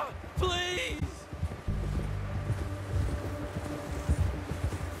 No, please!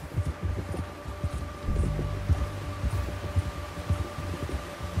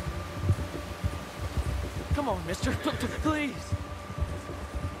 Come on, mister. Please.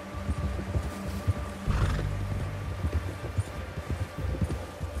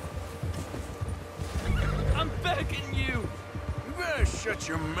 better shut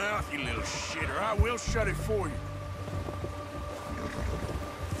your mouth, you little shit, or I will shut it for you.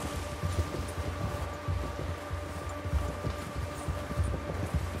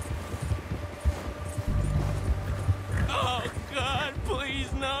 Oh, God,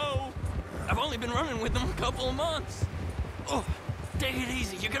 please, no. I've only been running with them a couple of months. Oh, take it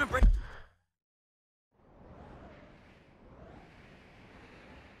easy. You're gonna break...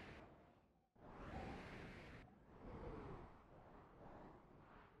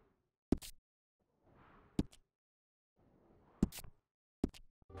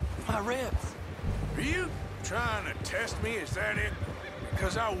 my ribs. Are you trying to test me? Is that it?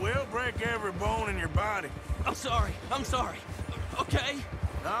 Because I will break every bone in your body. I'm sorry. Okay?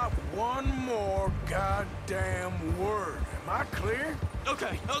 Not one more goddamn word. Am I clear?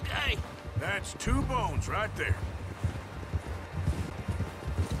 Okay. That's 2 bones right there.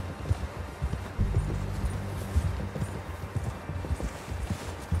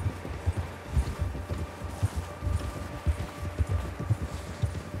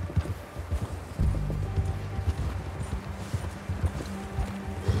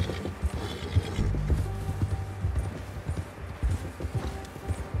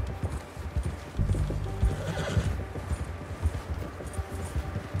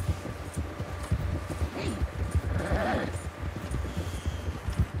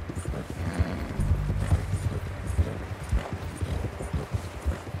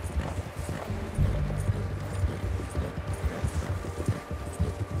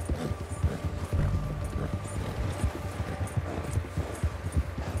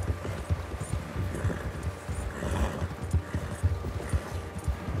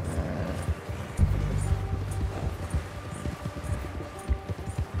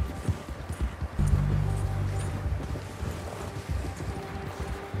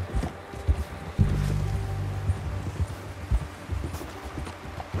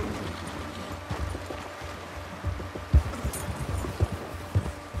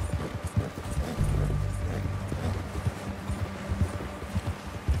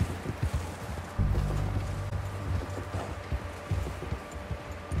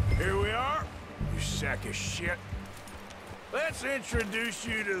 Here we are, you sack of shit. Let's introduce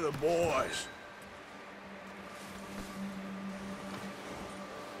you to the boys.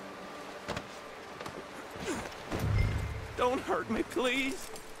 Don't hurt me, please.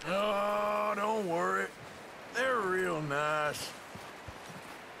 Oh, don't worry. They're real nice.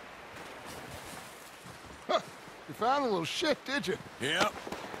 Huh. You found a little shit, did you? Yep.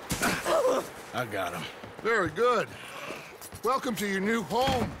 I got him. Very good. Welcome to your new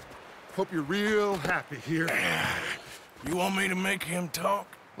home. Hope you're real happy here. You want me to make him talk?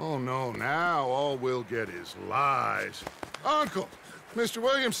 Oh, no. Now all we'll get is lies. Uncle, Mr.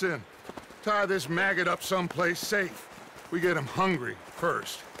 Williamson, tie this maggot up someplace safe. We get him hungry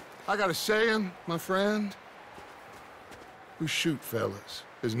first. I got a saying, my friend. We shoot fellas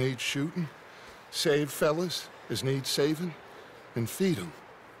as need shooting, save fellas as need saving, and feed 'em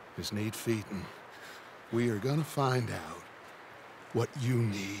as need feeding. We are gonna find out what you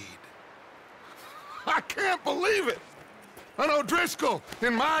need. I can't believe it! An O'Driscoll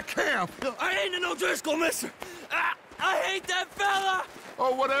in my camp! I ain't an O'Driscoll, mister! I hate that fella!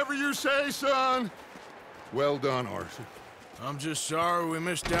 Oh, whatever you say, son. Well done, Arthur. I'm just sorry we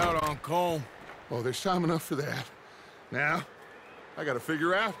missed out on Colm. Oh, there's time enough for that. Now, I gotta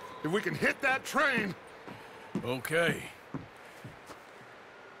figure out if we can hit that train. Okay.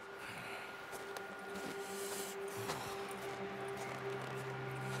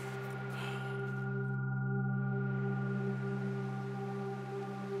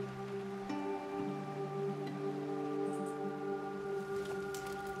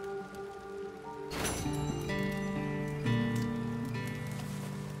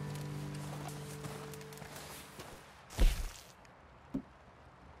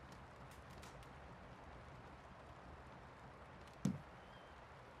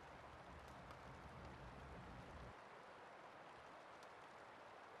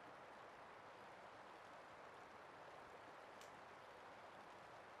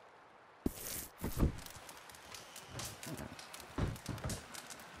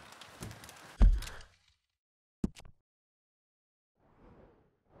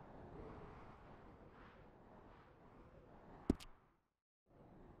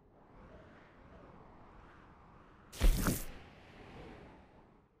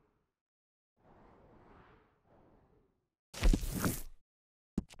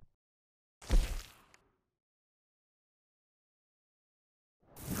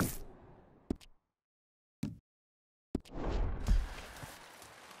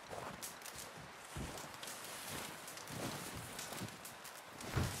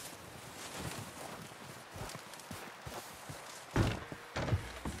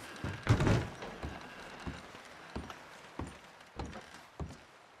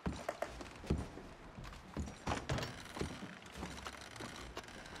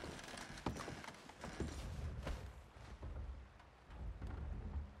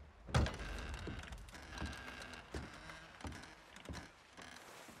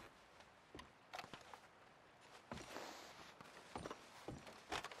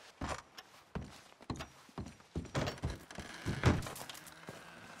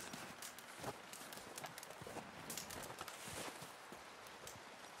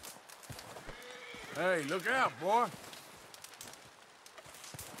 Hey, look out, boy.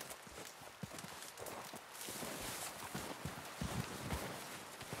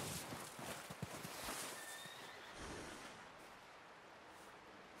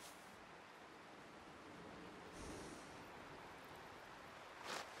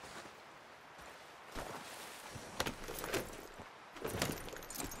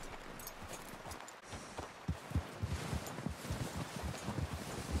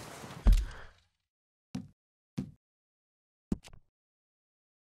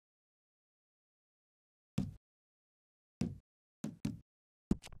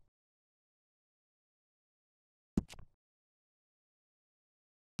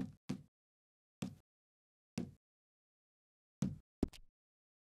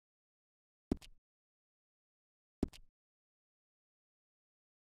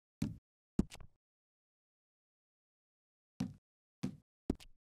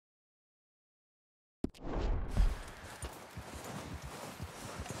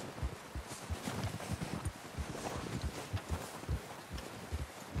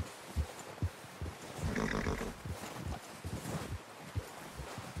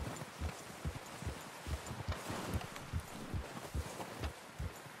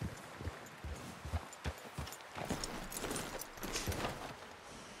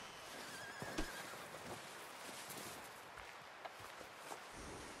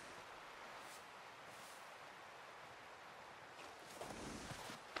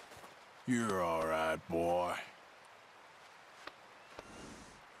 You're all right, boy.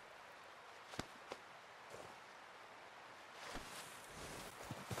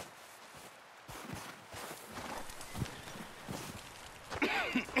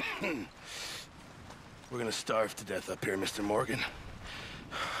 We're gonna starve to death up here, Mr. Morgan.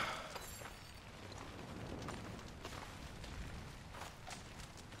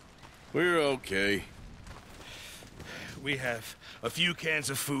 We're okay. We have a few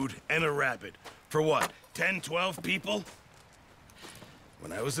cans of food and a rabbit. For what, 10, 12 people?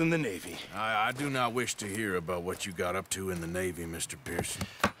 When I was in the Navy... I do not wish to hear about what you got up to in the Navy, Mr. Pearson.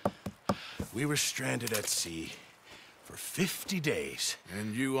 We were stranded at sea for 50 days.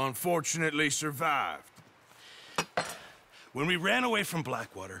 And you unfortunately survived. When we ran away from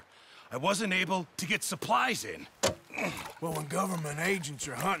Blackwater, I wasn't able to get supplies in. Well, when government agents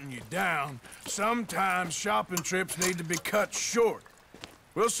are hunting you down, sometimes shopping trips need to be cut short.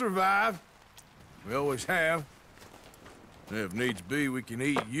 We'll survive. We always have. If needs be, we can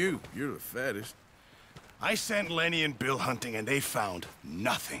eat you. You're the fattest. I sent Lenny and Bill hunting, and they found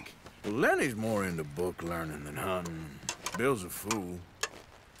nothing. Well, Lenny's more into book learning than hunting. Bill's a fool.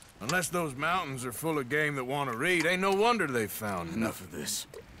 Unless those mountains are full of game that want to read, ain't no wonder they found Enough of this.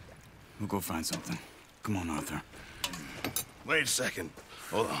 We'll go find something. Come on, Arthur. Wait a second.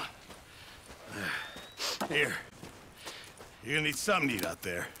 Hold on. Here. You're gonna need something to eat out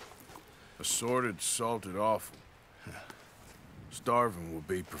there. Assorted, salted offal. Starving will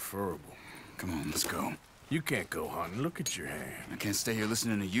be preferable. Come on, let's go. You can't go hunting. Look at your hand. I can't stay here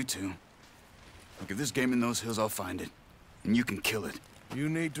listening to you two. Look, if there's game in those hills, I'll find it. And you can kill it. You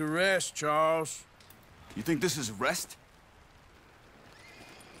need to rest, Charles. You think this is rest?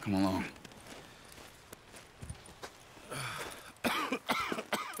 Come along.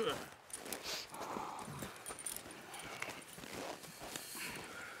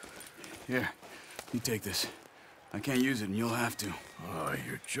 Here, you take this. I can't use it, and you'll have to. Oh,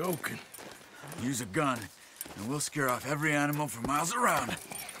 you're joking. Use a gun, and we'll scare off every animal for miles around.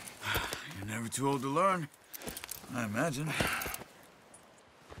 You're never too old to learn, I imagine.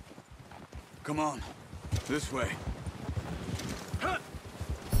 Come on, this way.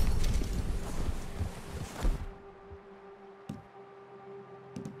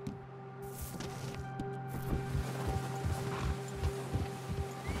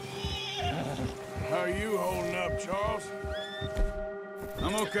 How are you holding up, Charles?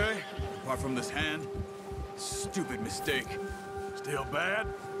 I'm okay, apart from this hand. Stupid mistake. Still bad?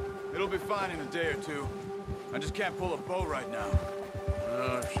 It'll be fine in a day or two. I just can't pull a bow right now.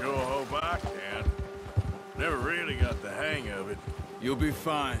 I sure hope I can. Never really got the hang of it. You'll be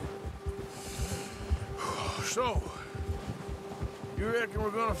fine. So, you reckon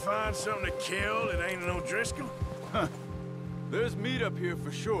we're gonna find something to kill that ain't no Driscoll? Huh. There's meat up here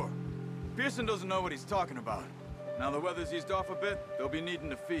for sure. Pearson doesn't know what he's talking about. Now the weather's eased off a bit, they'll be needing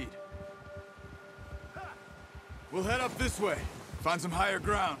to feed. We'll head up this way. Find some higher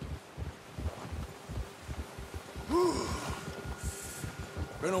ground. Whew.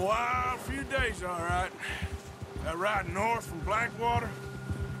 Been a wild few days, all right. That ride north from Blackwater,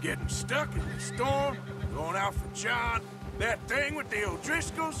 getting stuck in the storm, going out for John, that thing with the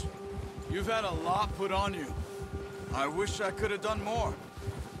O'Driscolls. You've had a lot put on you. I wish I could have done more.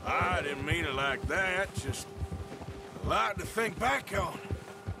 I didn't mean it like that, just a lot to think back on.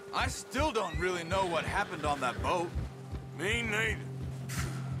 I still don't really know what happened on that boat. Me neither.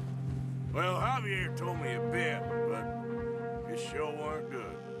 Well, Javier told me a bit, but it sure weren't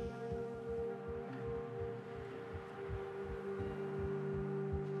good.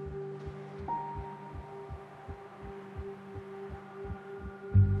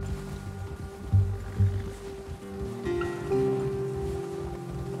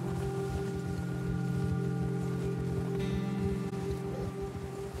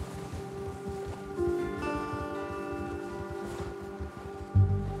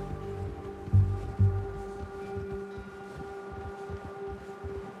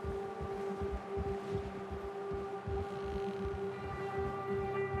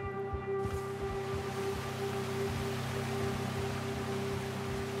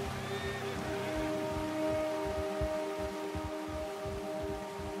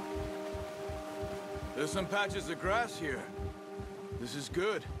 There's some patches of grass here. This is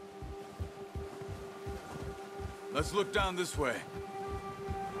good. Let's look down this way.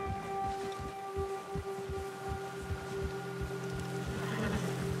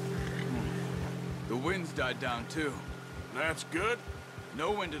 The wind's died down too. That's good.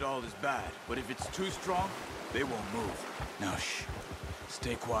 No wind at all is bad, but if it's too strong, they won't move. Now shh.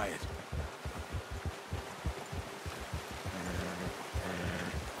 Stay quiet.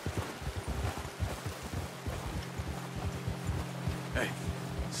 Hey,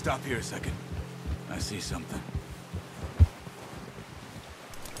 stop here a second. I see something.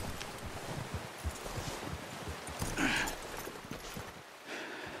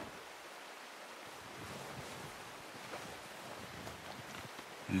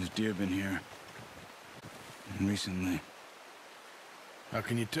 There's deer been here. Recently. How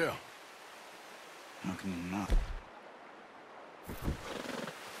can you tell? How can you not?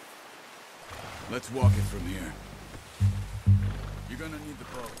 Let's walk it from here. You're gonna need the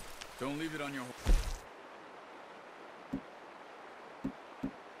bow. Don't leave it on your horse.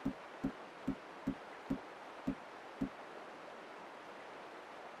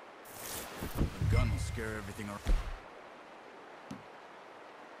 The gun will scare everything around.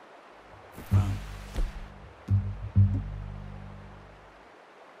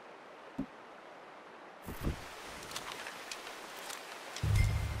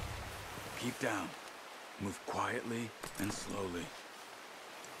 Keep down. Move quietly and slowly.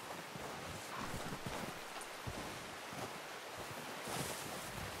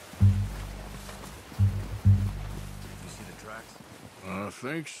 You see the tracks? I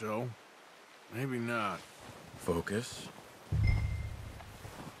think so. Maybe not. Focus.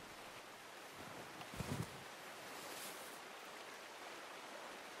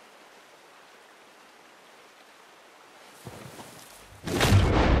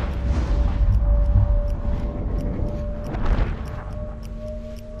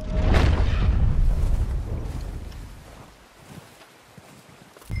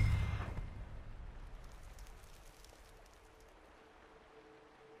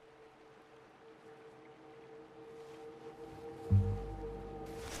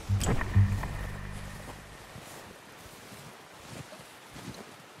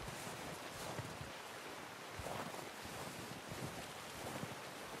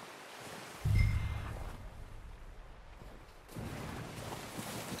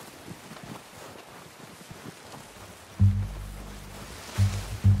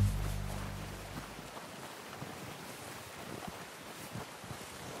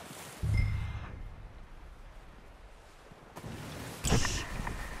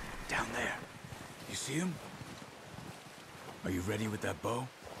 See him? Are you ready with that bow?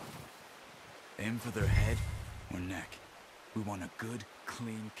 Aim for their head or neck. We want a good,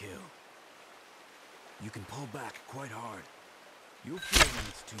 clean kill. You can pull back quite hard. You'll feel when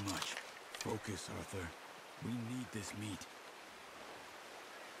it's too much. Focus, Arthur. We need this meat.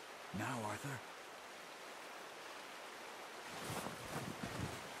 Now, Arthur.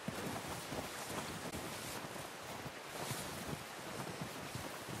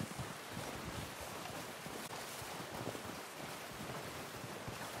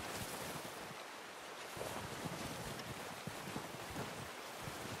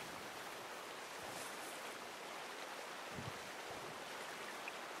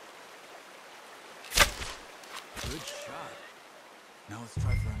 Good shot. Now let's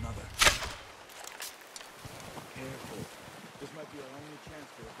try for another. Careful. This might be our only chance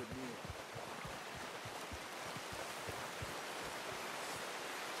for a good meal.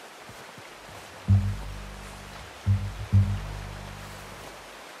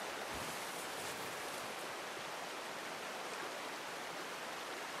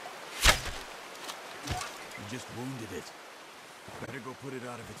 just wounded it. Better go put it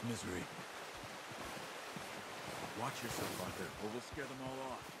out of its misery. Watch yourself, Arthur, or we'll scare them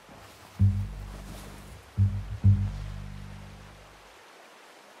all off.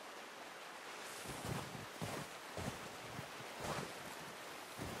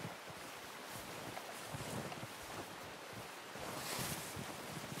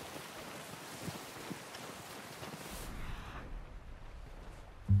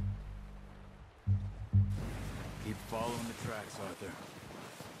 Keep following the tracks, Arthur.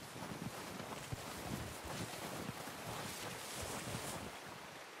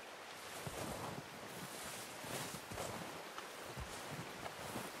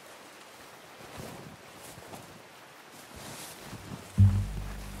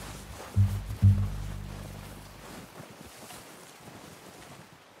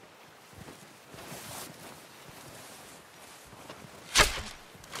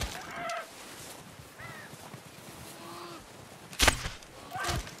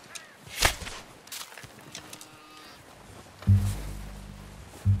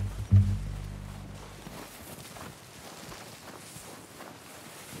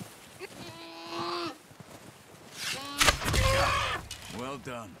 Well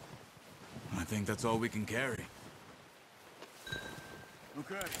done. I think that's all we can carry.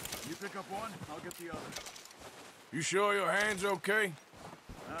 Okay, you pick up one, I'll get the other. You sure your hand's okay?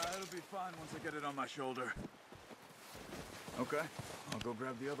 It'll be fine once I get it on my shoulder. Okay, I'll go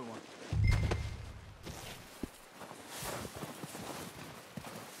grab the other one.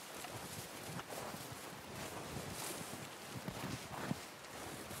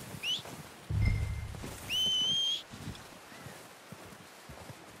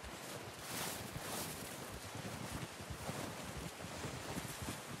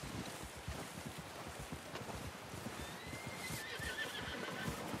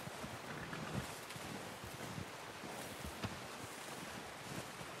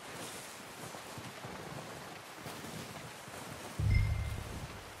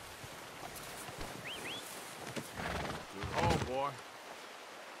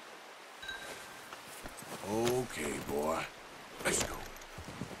 Okay, boy. Let's go.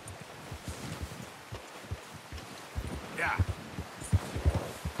 Yeah.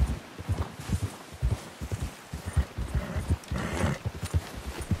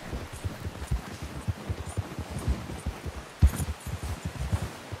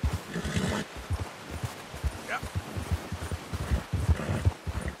 Yep.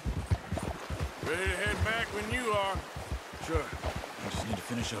 Ready to head back when you are. Sure. I just need to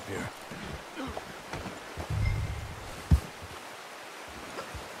finish up here.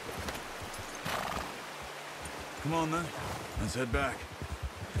 Come on, then. Let's head back.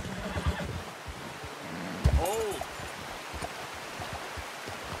 Hold.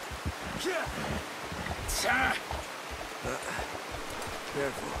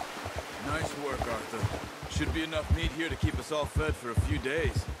 Careful. Nice work, Arthur. Should be enough meat here to keep us all fed for a few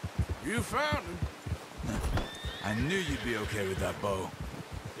days. You found him. I knew you'd be okay with that bow.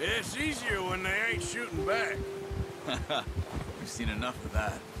 It's easier when they ain't shooting back. We've seen enough of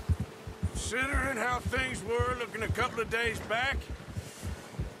that. Considering how things were looking a couple of days back,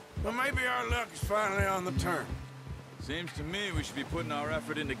 well, maybe our luck is finally on the turn. Seems to me we should be putting our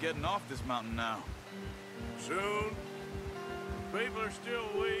effort into getting off this mountain now. Soon. People are still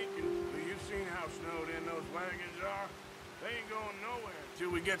weak, and well, you've seen how snowed in those wagons are. They ain't going nowhere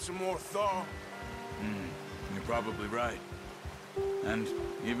until we get some more thaw. You're probably right. And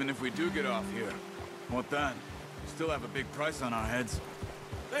even if we do get off here, what then? We still have a big price on our heads.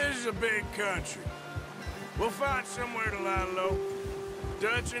 This is a big country. We'll find somewhere to lie low.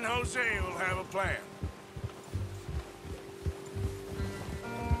 Dutch and Jose will have a plan.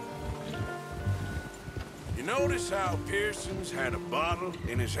 You notice how Pearson's had a bottle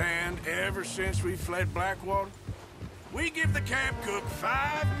in his hand ever since we fled Blackwater? We give the camp cook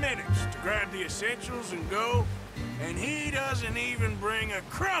 5 minutes to grab the essentials and go, and he doesn't even bring a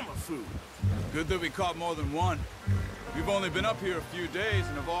crumb of food. Good that we caught more than one. We've only been up here a few days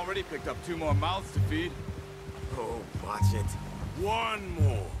and have already picked up 2 more mouths to feed. Oh, watch it. One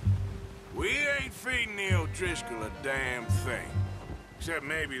more. We ain't feeding the O'Driscoll a damn thing. Except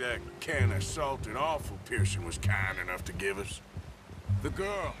maybe that can of salted offal Pearson was kind enough to give us. The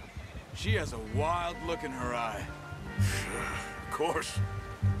girl. She has a wild look in her eye. Of course.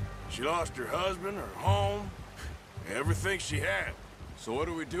 She lost her husband, her home, everything she had. So what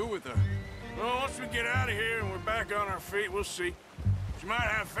do we do with her? Well, once we get out of here and we're back on our feet, we'll see. She might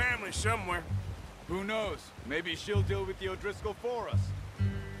have family somewhere. Who knows? Maybe she'll deal with the O'Driscoll for us.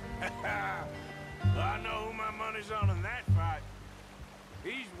 Well, I know who my money's on in that fight.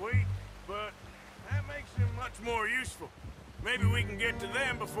 He's weak, but that makes him much more useful. Maybe we can get to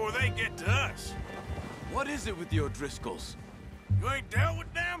them before they get to us. What is it with the O'Driscolls? You ain't dealt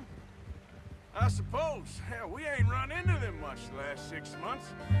with them? I suppose. Hell, we ain't run into them much the last 6 months.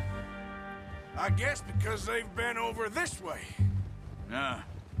 I guess because they've been over this way. Yeah.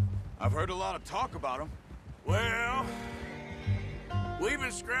 I've heard a lot of talk about them. Well, we've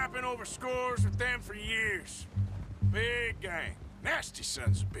been scrapping over scores with them for years. Big gang. Nasty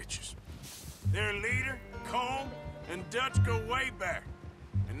sons of bitches. Their leader, Colm, and Dutch go way back.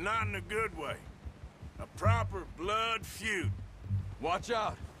 And not in a good way. A proper blood feud. Watch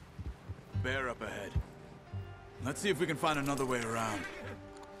out. Bear up ahead. Let's see if we can find another way around.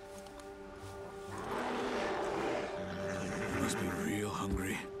 You must be real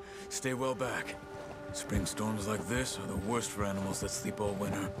hungry. Stay well back. Spring storms like this are the worst for animals that sleep all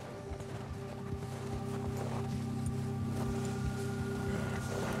winter.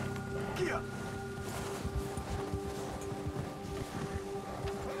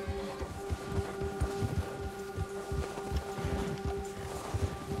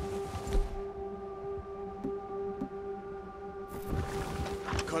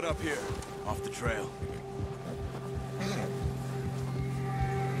 Cut up here, off the trail.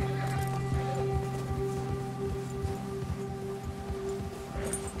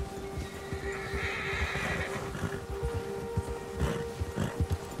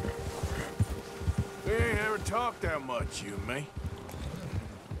 We ain't ever talked that much, you and me.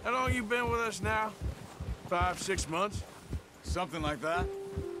 How long you been with us now? 5, 6 months? Something like that.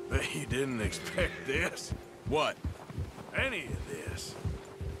 Bet you didn't expect this. What? Any of this.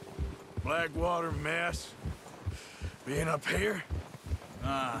 Blackwater mess. Being up here?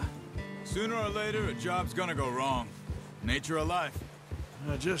 Sooner or later, a job's gonna go wrong. Nature of life.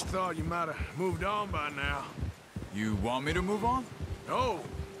 I just thought you might have moved on by now. You want me to move on? No.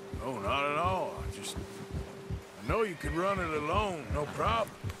 No, not at all. I know you could run it alone, no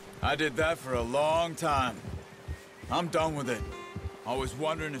problem. I did that for a long time. I'm done with it. Always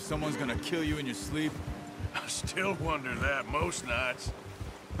wondering if someone's gonna kill you in your sleep. I still wonder that most nights.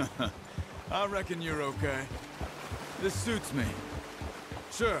 I reckon you're okay. This suits me.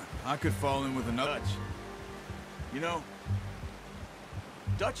 Sure, I could fall in with a Dutch. You know,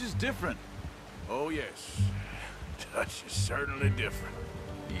 Dutch is different. Oh, yes. Dutch is certainly different.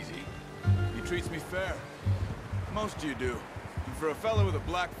 Easy. He treats me fair. Most of you do. And for a fellow with a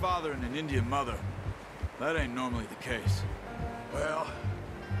black father and an Indian mother, that ain't normally the case. Well,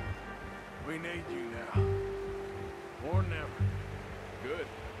 we need you now. More than ever. Good.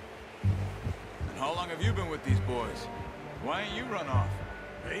 And how long have you been with these boys? Why ain't you run off?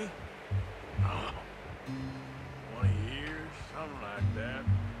 Me? Oh, 20 years, something like that.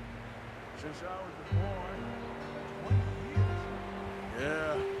 Since I was a boy. 20 years?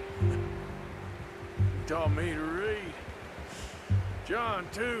 Yeah. He taught me to read. John,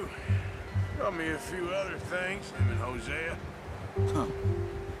 too. Taught me a few other things, him and Hosea. Huh.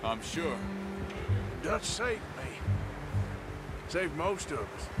 I'm sure. Dutch saved me. Saved most of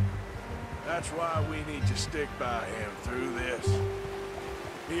us. That's why we need to stick by him through this.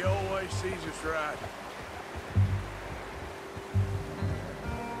 He always sees us right.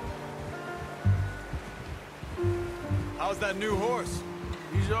 How's that new horse?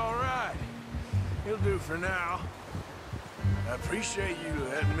 He's all right. He'll do for now. I appreciate you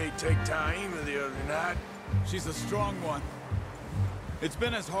letting me take Taima the other night. She's a strong one. It's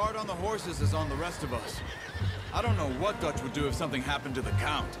been as hard on the horses as on the rest of us. I don't know what Dutch would do if something happened to the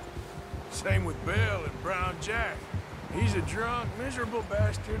Count. Same with Bill and Brown Jack. He's a drunk, miserable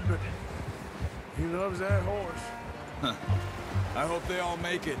bastard, but he loves that horse. Huh. I hope they all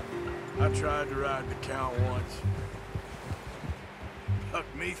make it. I tried to ride the Count once.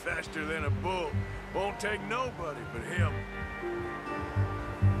 Bucked me faster than a bull. Won't take nobody but him.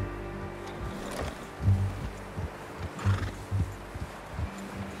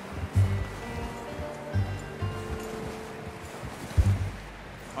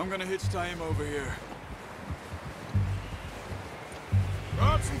 I'm gonna hitch Taima over here.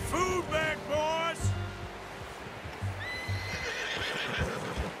 Brought some food back, boys!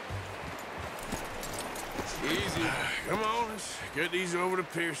 Easy. Come on, let's get these over to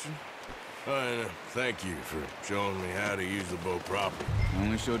Pearson. And thank you for showing me how to use the bow properly. I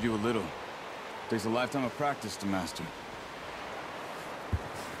only showed you a little. Takes a lifetime of practice to master.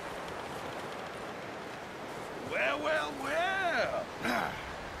 Well, well, well!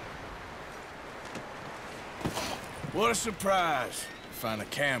 What a surprise. Find a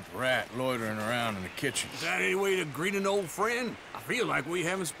camp rat loitering around in the kitchen. Is that any way to greet an old friend? I Feel like we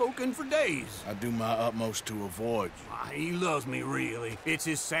haven't spoken for days. I do my utmost to avoid you. He loves me, really. It's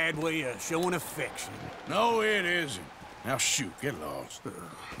his sad way of showing affection. No, it isn't. Now shoot, get lost.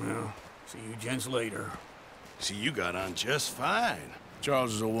 Well, see you gents later. See, you got on just fine.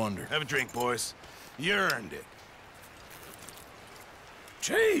 Charles is a wonder. Have a drink, boys. You earned it.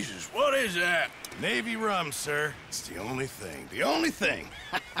 Jesus, what is that? Navy rum, sir. It's the only thing. The only thing.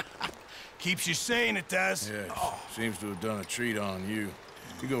 Keeps you sane, it does. Yes. Seems to have done a treat on you.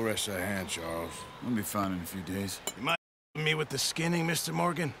 You go rest that hand, Charles. I'll be fine in a few days. You mind me with the skinning, Mr.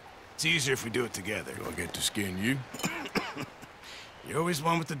 Morgan? It's easier if we do it together. Do I get to skin you? You're always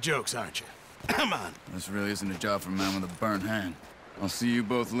one with the jokes, aren't you? Come on. This really isn't a job for a man with a burnt hand. I'll see you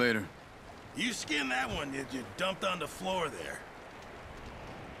both later. You skin that one you dumped on the floor there.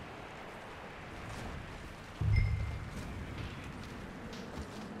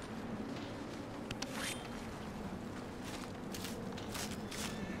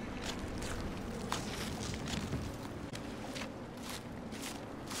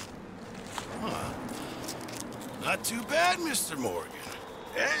 Not too bad, Mr. Morgan.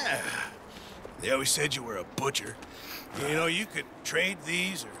 Yeah. They always said you were a butcher. You know, you could trade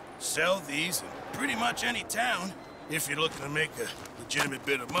these or sell these in pretty much any town, if you're looking to make a legitimate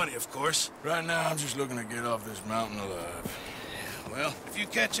bit of money, of course. Right now, I'm just looking to get off this mountain alive. Well, if you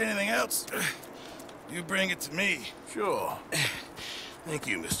catch anything else, you bring it to me. Sure. Thank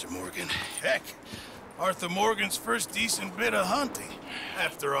you, Mr. Morgan. Heck, Arthur Morgan's first decent bit of hunting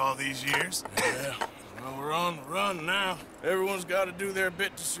after all these years. Yeah. Well, we're on the run now. Everyone's got to do their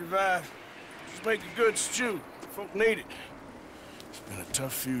bit to survive. Just make a good stew. Folk need it. It's been a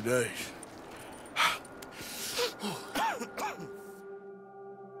tough few days.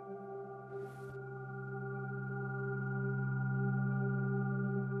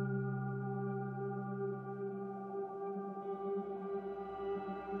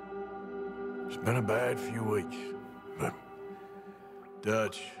 It's been a bad few weeks, but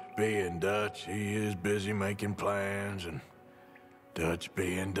Dutch being Dutch, he is busy making plans, and Dutch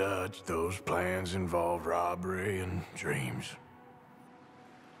being Dutch, those plans involve robbery and dreams.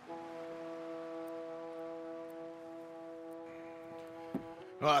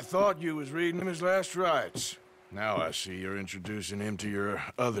 Well, I thought you was reading him his last rites. Now I see you're introducing him to your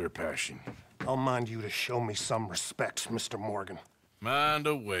other passion. I'll mind you to show me some respect, Mr. Morgan. Mind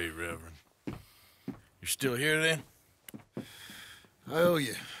away, Reverend. You're still here, then? I owe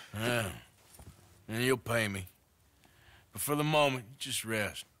you. Yeah. And you'll pay me. But for the moment, just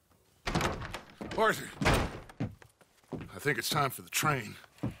rest. Arthur, I think it's time for the train.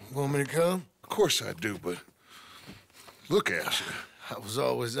 Want me to come? Of course I do, but look at you. I was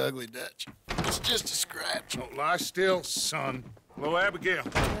always ugly, Dutch. It's just a scratch. Don't lie still, son. Hello, Abigail.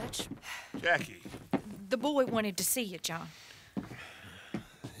 Dutch, Jackie. the boy wanted to see you, John.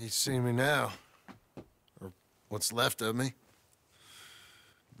 He's seen me now. Or what's left of me.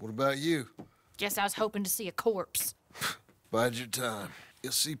 What about you? Guess I was hoping to see a corpse. Bide your time.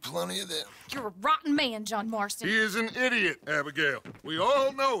 You'll see plenty of them. You're a rotten man, John Marston. He is an idiot, Abigail. We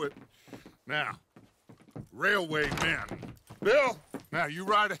all know it. Now, railway men. Bill, now you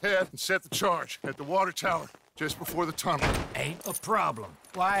ride ahead and set the charge at the water tower just before the tunnel. Ain't a problem.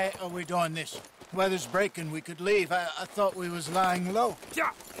 Why are we doing this? Weather's breaking, we could leave. I thought we was lying low.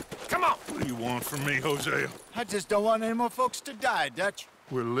 Yeah, come on. What do you want from me, Hosea? I just don't want any more folks to die, Dutch.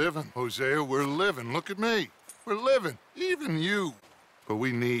 We're living, Hosea, we're living. Look at me. We're living, even you. But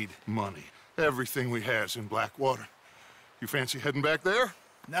we need money. Everything we has in Blackwater. You fancy heading back there?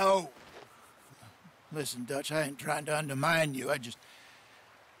 No. Listen, Dutch, I ain't trying to undermine you. I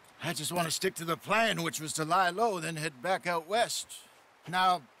just want to stick to the plan, which was to lie low, then head back out west.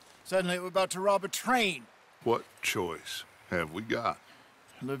 Now, suddenly we're about to rob a train. What choice have we got?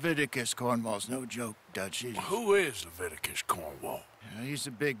 Leviticus Cornwall's no joke, Dutch. Who is Leviticus Cornwall? He's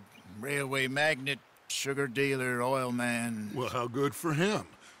a big railway magnate, sugar dealer, oil man. Well, how good for him.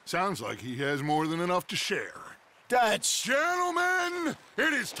 Sounds like he has more than enough to share. Dutch! Gentlemen,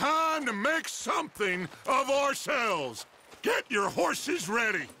 it is time to make something of ourselves. Get your horses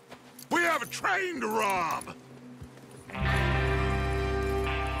ready. We have a train to rob. All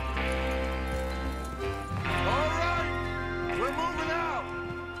right, we're moving out.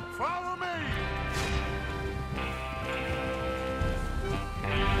 Follow me.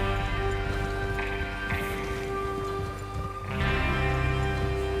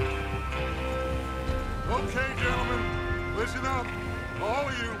 Okay, gentlemen, listen up, all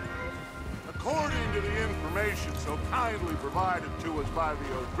of you. According to the information so kindly provided to us by the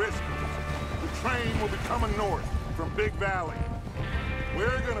O'Driscolls, the train will be coming north from Big Valley.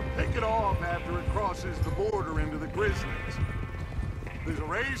 We're gonna pick it off after it crosses the border into the Grizzlies. There's a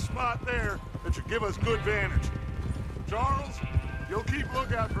raised spot there that should give us good vantage. Charles, you'll keep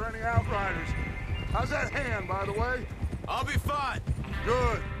lookout for any outriders. How's that hand, by the way? I'll be fine.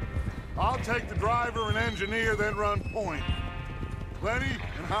 Good. I'll take the driver and engineer, then run point. Lenny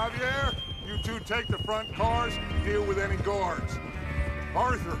and Javier, you two take the front cars and deal with any guards.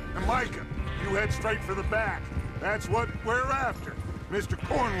 Arthur and Micah, you head straight for the back. That's what we're after. Mr.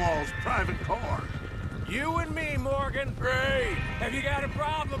 Cornwall's private car. You and me, Morgan. Great. Have you got a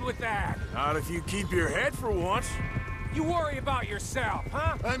problem with that? Not if you keep your head for once. You worry about yourself,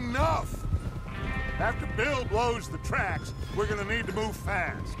 huh? Enough! After Bill blows the tracks, we're gonna need to move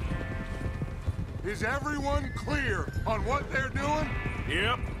fast. Is everyone clear on what they're doing?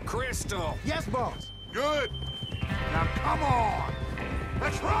 Yep. Crystal. Yes, boss. Good. Now come on.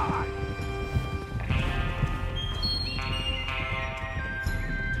 Let's ride.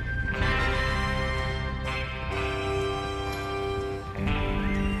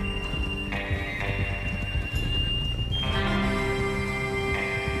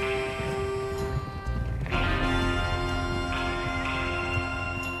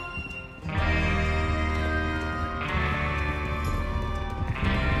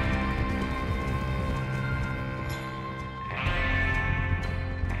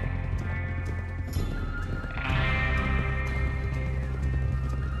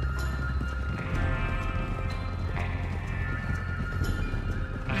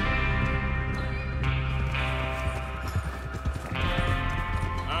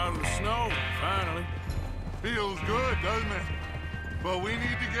 Feels good, doesn't it? But we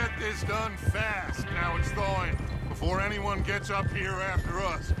need to get this done fast, now it's thawing, before anyone gets up here after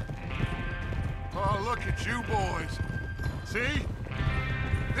us. Oh, look at you boys. See?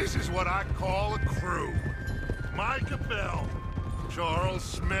 This is what I call a crew. Micah Bell, Charles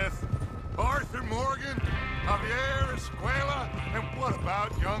Smith, Arthur Morgan, Javier Escuela, and what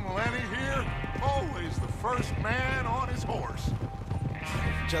about young Lenny here? Always the first man on his horse.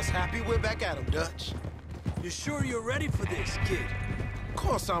 Just happy we're back at him, Dutch. You sure you're ready for this, kid? Of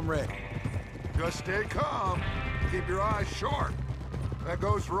course I'm ready. Just stay calm. Keep your eyes sharp. That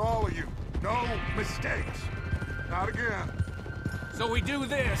goes for all of you. No mistakes. Not again. So we do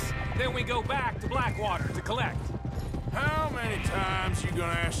this, then we go back to Blackwater to collect. How many times you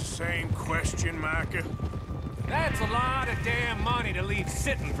gonna ask the same question, Micah? That's a lot of damn money to leave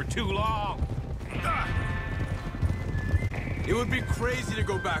sitting for too long. It would be crazy to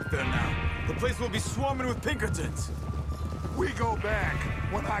go back there now. The place will be swarming with Pinkertons. We go back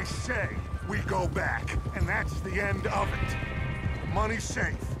when I say we go back, and that's the end of it. Money's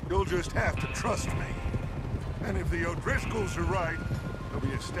safe. You'll just have to trust me. And if the O'Driscolls are right, there'll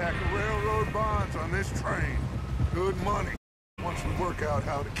be a stack of railroad bonds on this train. Good money, once we work out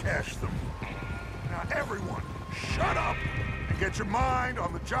how to cash them. Now everyone, shut up and get your mind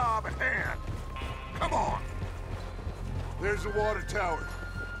on the job at hand. Come on. There's the water tower.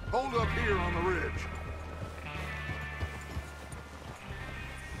 Hold up here on the ridge.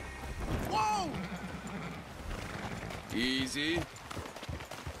 Whoa! Easy.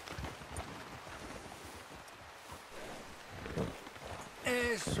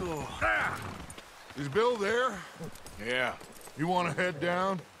 Eso. Is Bill there? Yeah. You want to head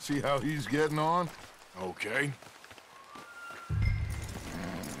down, see how he's getting on? Okay.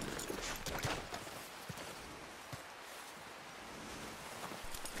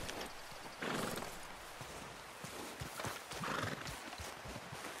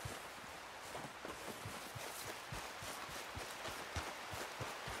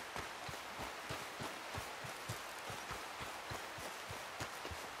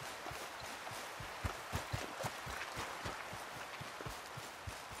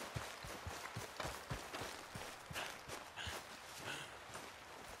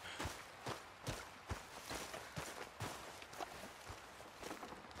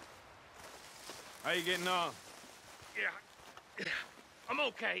 How you getting on? Yeah, I'm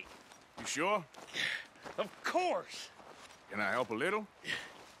okay. You sure? Of course. Can I help a little?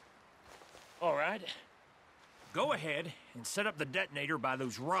 All right. Go ahead and set up the detonator by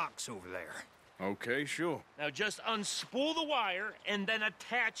those rocks over there. Okay, sure. Now just unspool the wire and then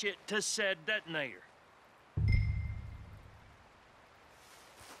attach it to said detonator.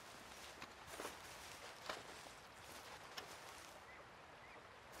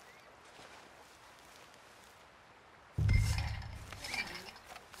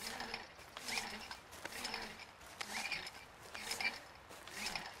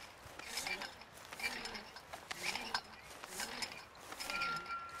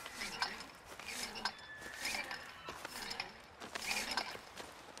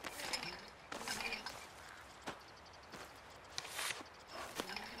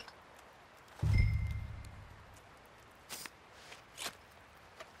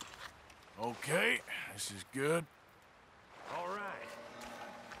 Okay, this is good. All right.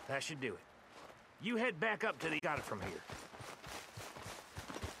 That should do it. You head back up to the... Got it from here.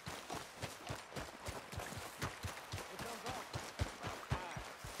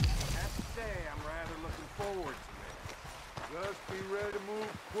 I have to say, I'm rather looking forward to it. Just be ready to move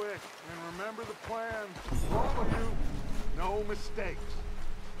quick, and remember the plan. All of you, no mistakes.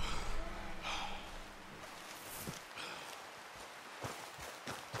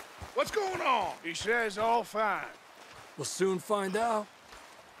 What's going on? He says all fine. We'll soon find out.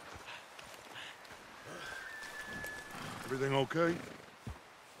 Everything okay?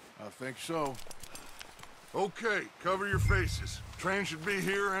 I think so. Okay, cover your faces. Train should be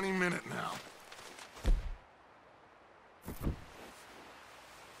here any minute now.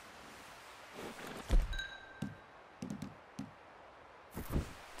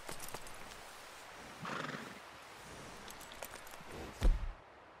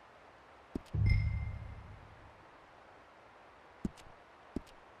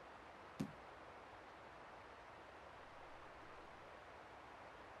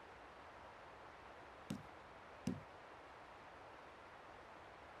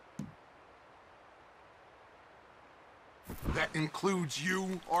 That includes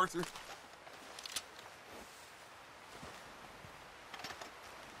you, Arthur?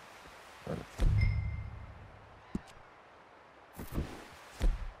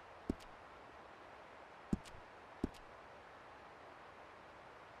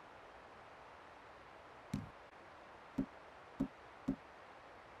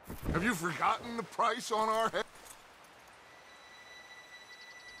 Have you forgotten the price on our head?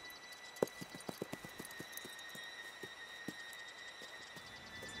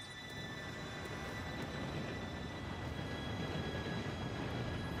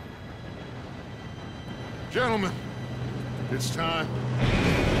 Gentlemen, it's time.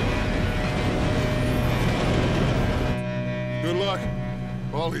 Good luck,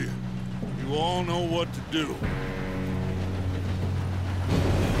 all of you. You all know what to do.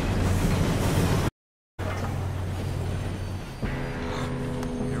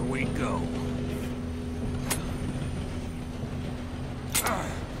 Here we go.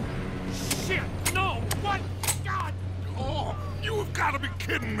 Shit, no! What? God! Oh, you have got to be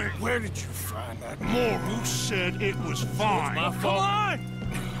kidding me! Where did you find that? Moreau said it was fine. My fault. Come on!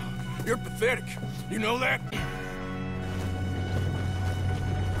 You're pathetic. You know that?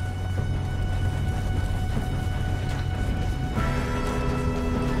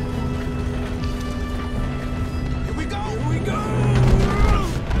 Here we go! Here we go!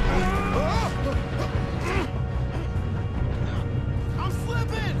 I'm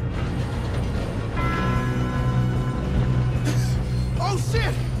slipping! Oh,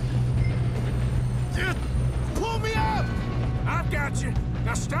 shit! Pull me up! I've got you.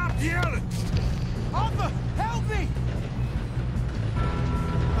 Now stop yelling. Arthur, help me!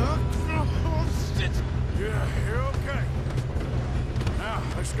 Oh, shit! Yeah, you're okay. Now,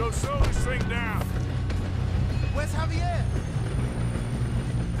 let's go slow this thing down. Where's Javier?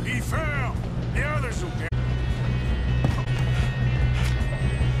 He fell. The others will get.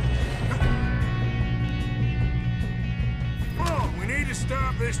 Come on, we need to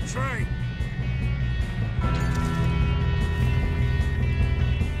stop this train.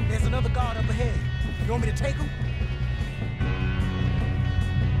 There's another guard up ahead. You want me to take him?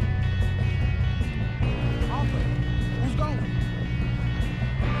 Arthur, who's going?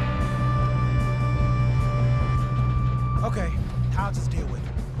 Okay, I'll just deal with it.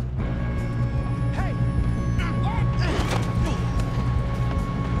 Hey!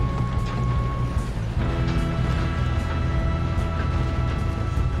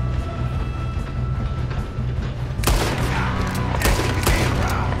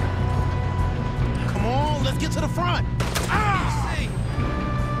 Come on, let's get to the front. Easy.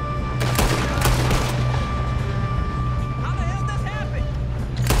 How the hell this happened?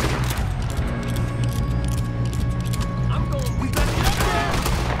 I'm going. We better get up there.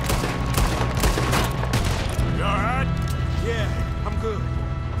 You all right? Yeah, I'm good.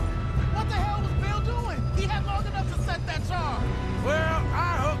 What the hell was Bill doing? He had long enough to set that charge. Well,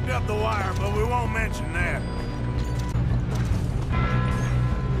 I hooked up the wire, but we won't mention that.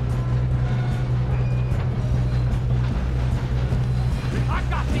 I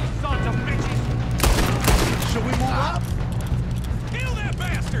got these sons of bitches! Should we move up? Kill that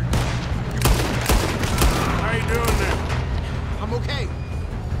bastard! How you doing there? I'm okay.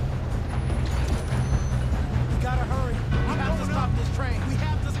 We gotta hurry. We have to stop this train. We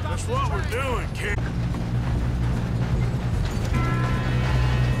have to stop That's this what train. we're doing, kid.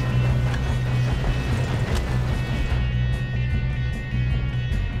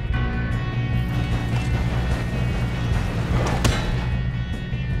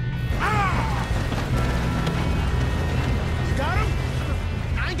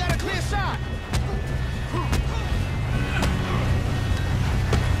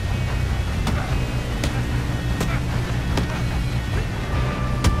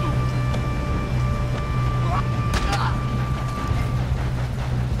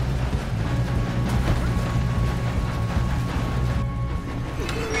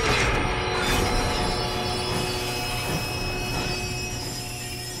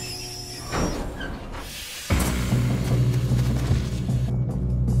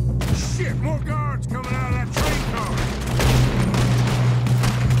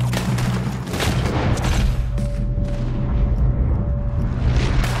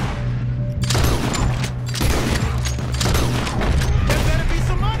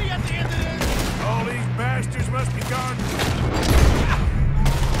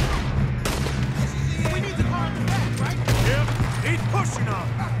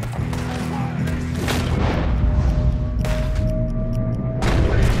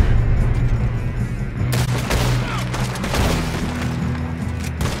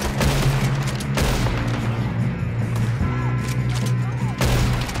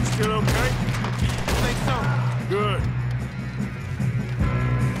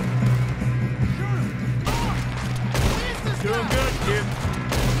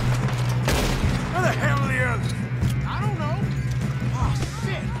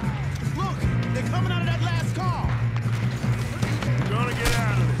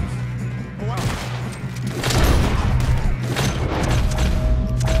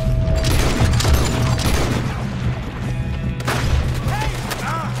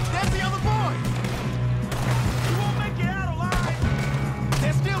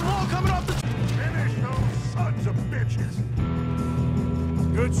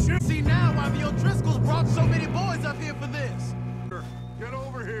 shit! See now why the O'Driscolls brought so many boys up here for this. Get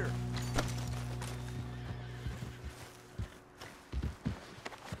over here.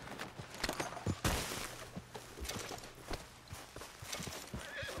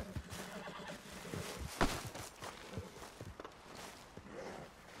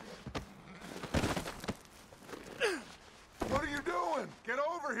 What are you doing? Get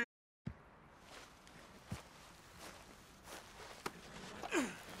over here.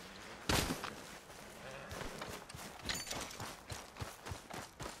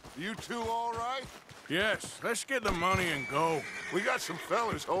 You two all right? Yes, let's get the money and go. We got some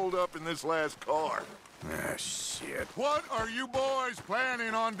fellas holed up in this last car. Ah, shit. What are you boys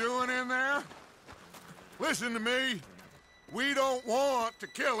planning on doing in there? Listen to me. We don't want to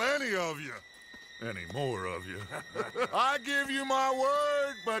kill any of you. Any more of you. I give you my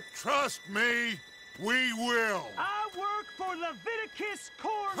word, but trust me, we will. I work for Leviticus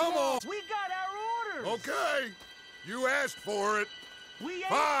Corps. Come on. We got our orders. Okay. You asked for it. We ain't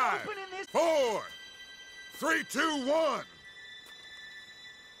 5, opening this. 4, 3, 2, 1.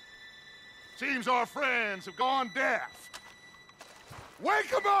 Seems our friends have gone deaf.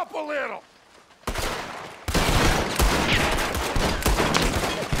 Wake them up a little.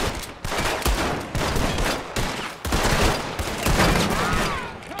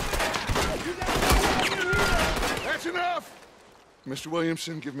 That's enough. Mr.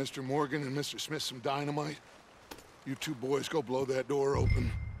 Williamson, give Mr. Morgan and Mr. Smith some dynamite. You two boys go blow that door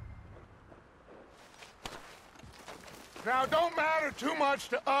open. Now, don't matter too much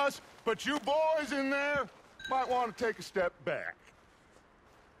to us, but you boys in there might want to take a step back.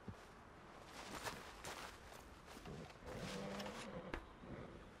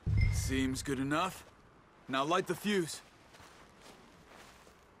 Seems good enough. Now light the fuse.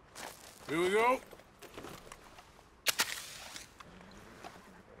 Here we go.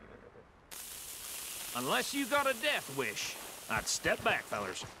 Unless you got a death wish, I'd step back,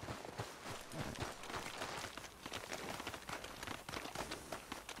 fellers.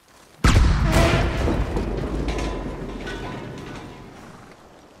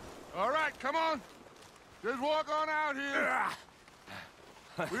 All right, come on. Just walk on out here.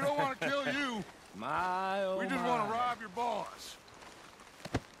 We don't want to kill you. My, oh We just want to rob your boss.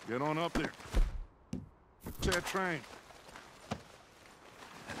 Get on up there. It's that train.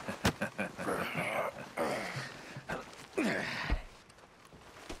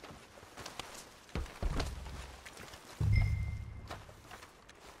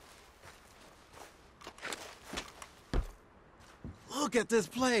 Look at this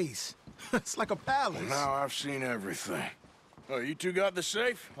place. It's like a palace. Now I've seen everything. Oh, you two got the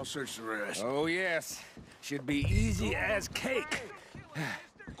safe? I'll search the rest. Oh, yes. Should be easy as cake.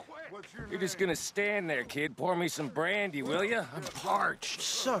 You're just gonna stand there, kid. Pour me some brandy, will you? I'm parched.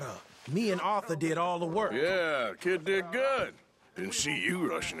 Shut up. Me and Arthur did all the work. Yeah, kid did good. Didn't see you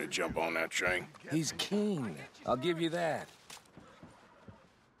rushing to jump on that train. He's keen. I'll give you that.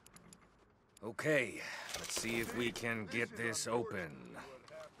 Okay, let's see if we can get this open.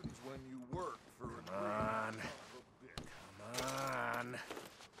 Come on. Come on.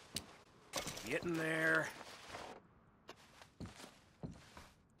 Get in there.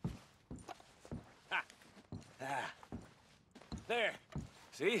 Ha! Ah. There.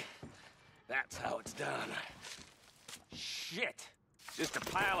 See? That's how it's done. Shit! Just a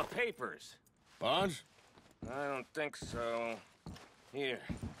pile of papers. Bonds? I don't think so. Here,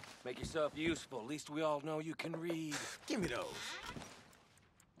 make yourself useful. At least we all know you can read. Give me those.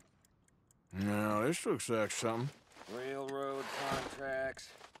 No, this looks like something. Railroad contracts,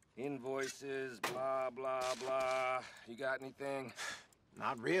 invoices, blah, blah, blah. You got anything?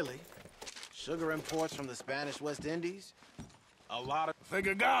 Not really. Sugar imports from the Spanish West Indies. A lot of... I think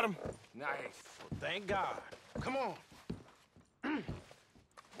I got him. Nice. Thank God. Come on.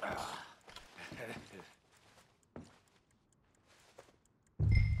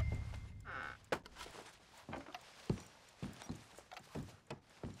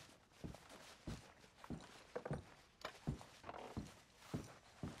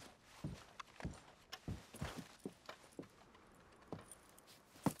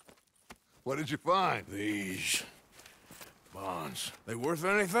 What did you find? These bonds. They worth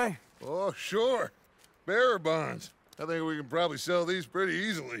anything? Oh, sure. Bearer bonds. I think we can probably sell these pretty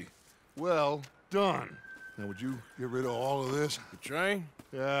easily. Well done. Now, would you get rid of all of this? The train?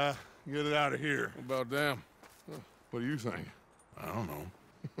 Yeah, get it out of here. What about them? What do you think? I don't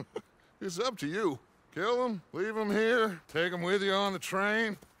know. It's up to you. Kill them, leave them here, take them with you on the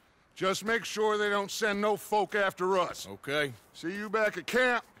train. Just make sure they don't send no folk after us. Okay. See you back at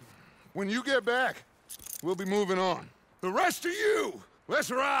camp. When you get back, we'll be moving on. The rest of you, Let's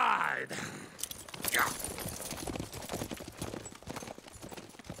ride!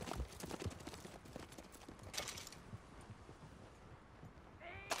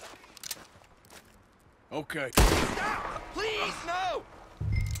 Okay. Stop! Please, no!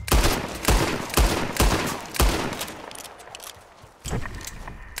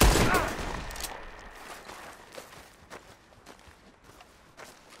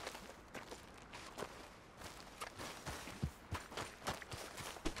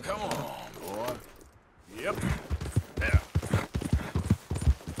 Come on, boy. Yep. There.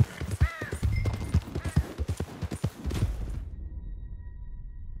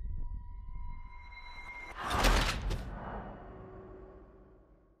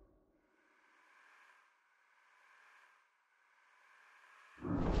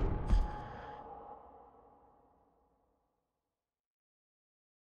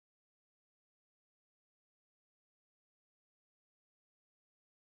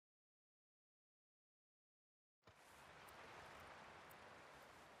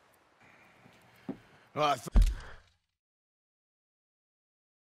 Oh,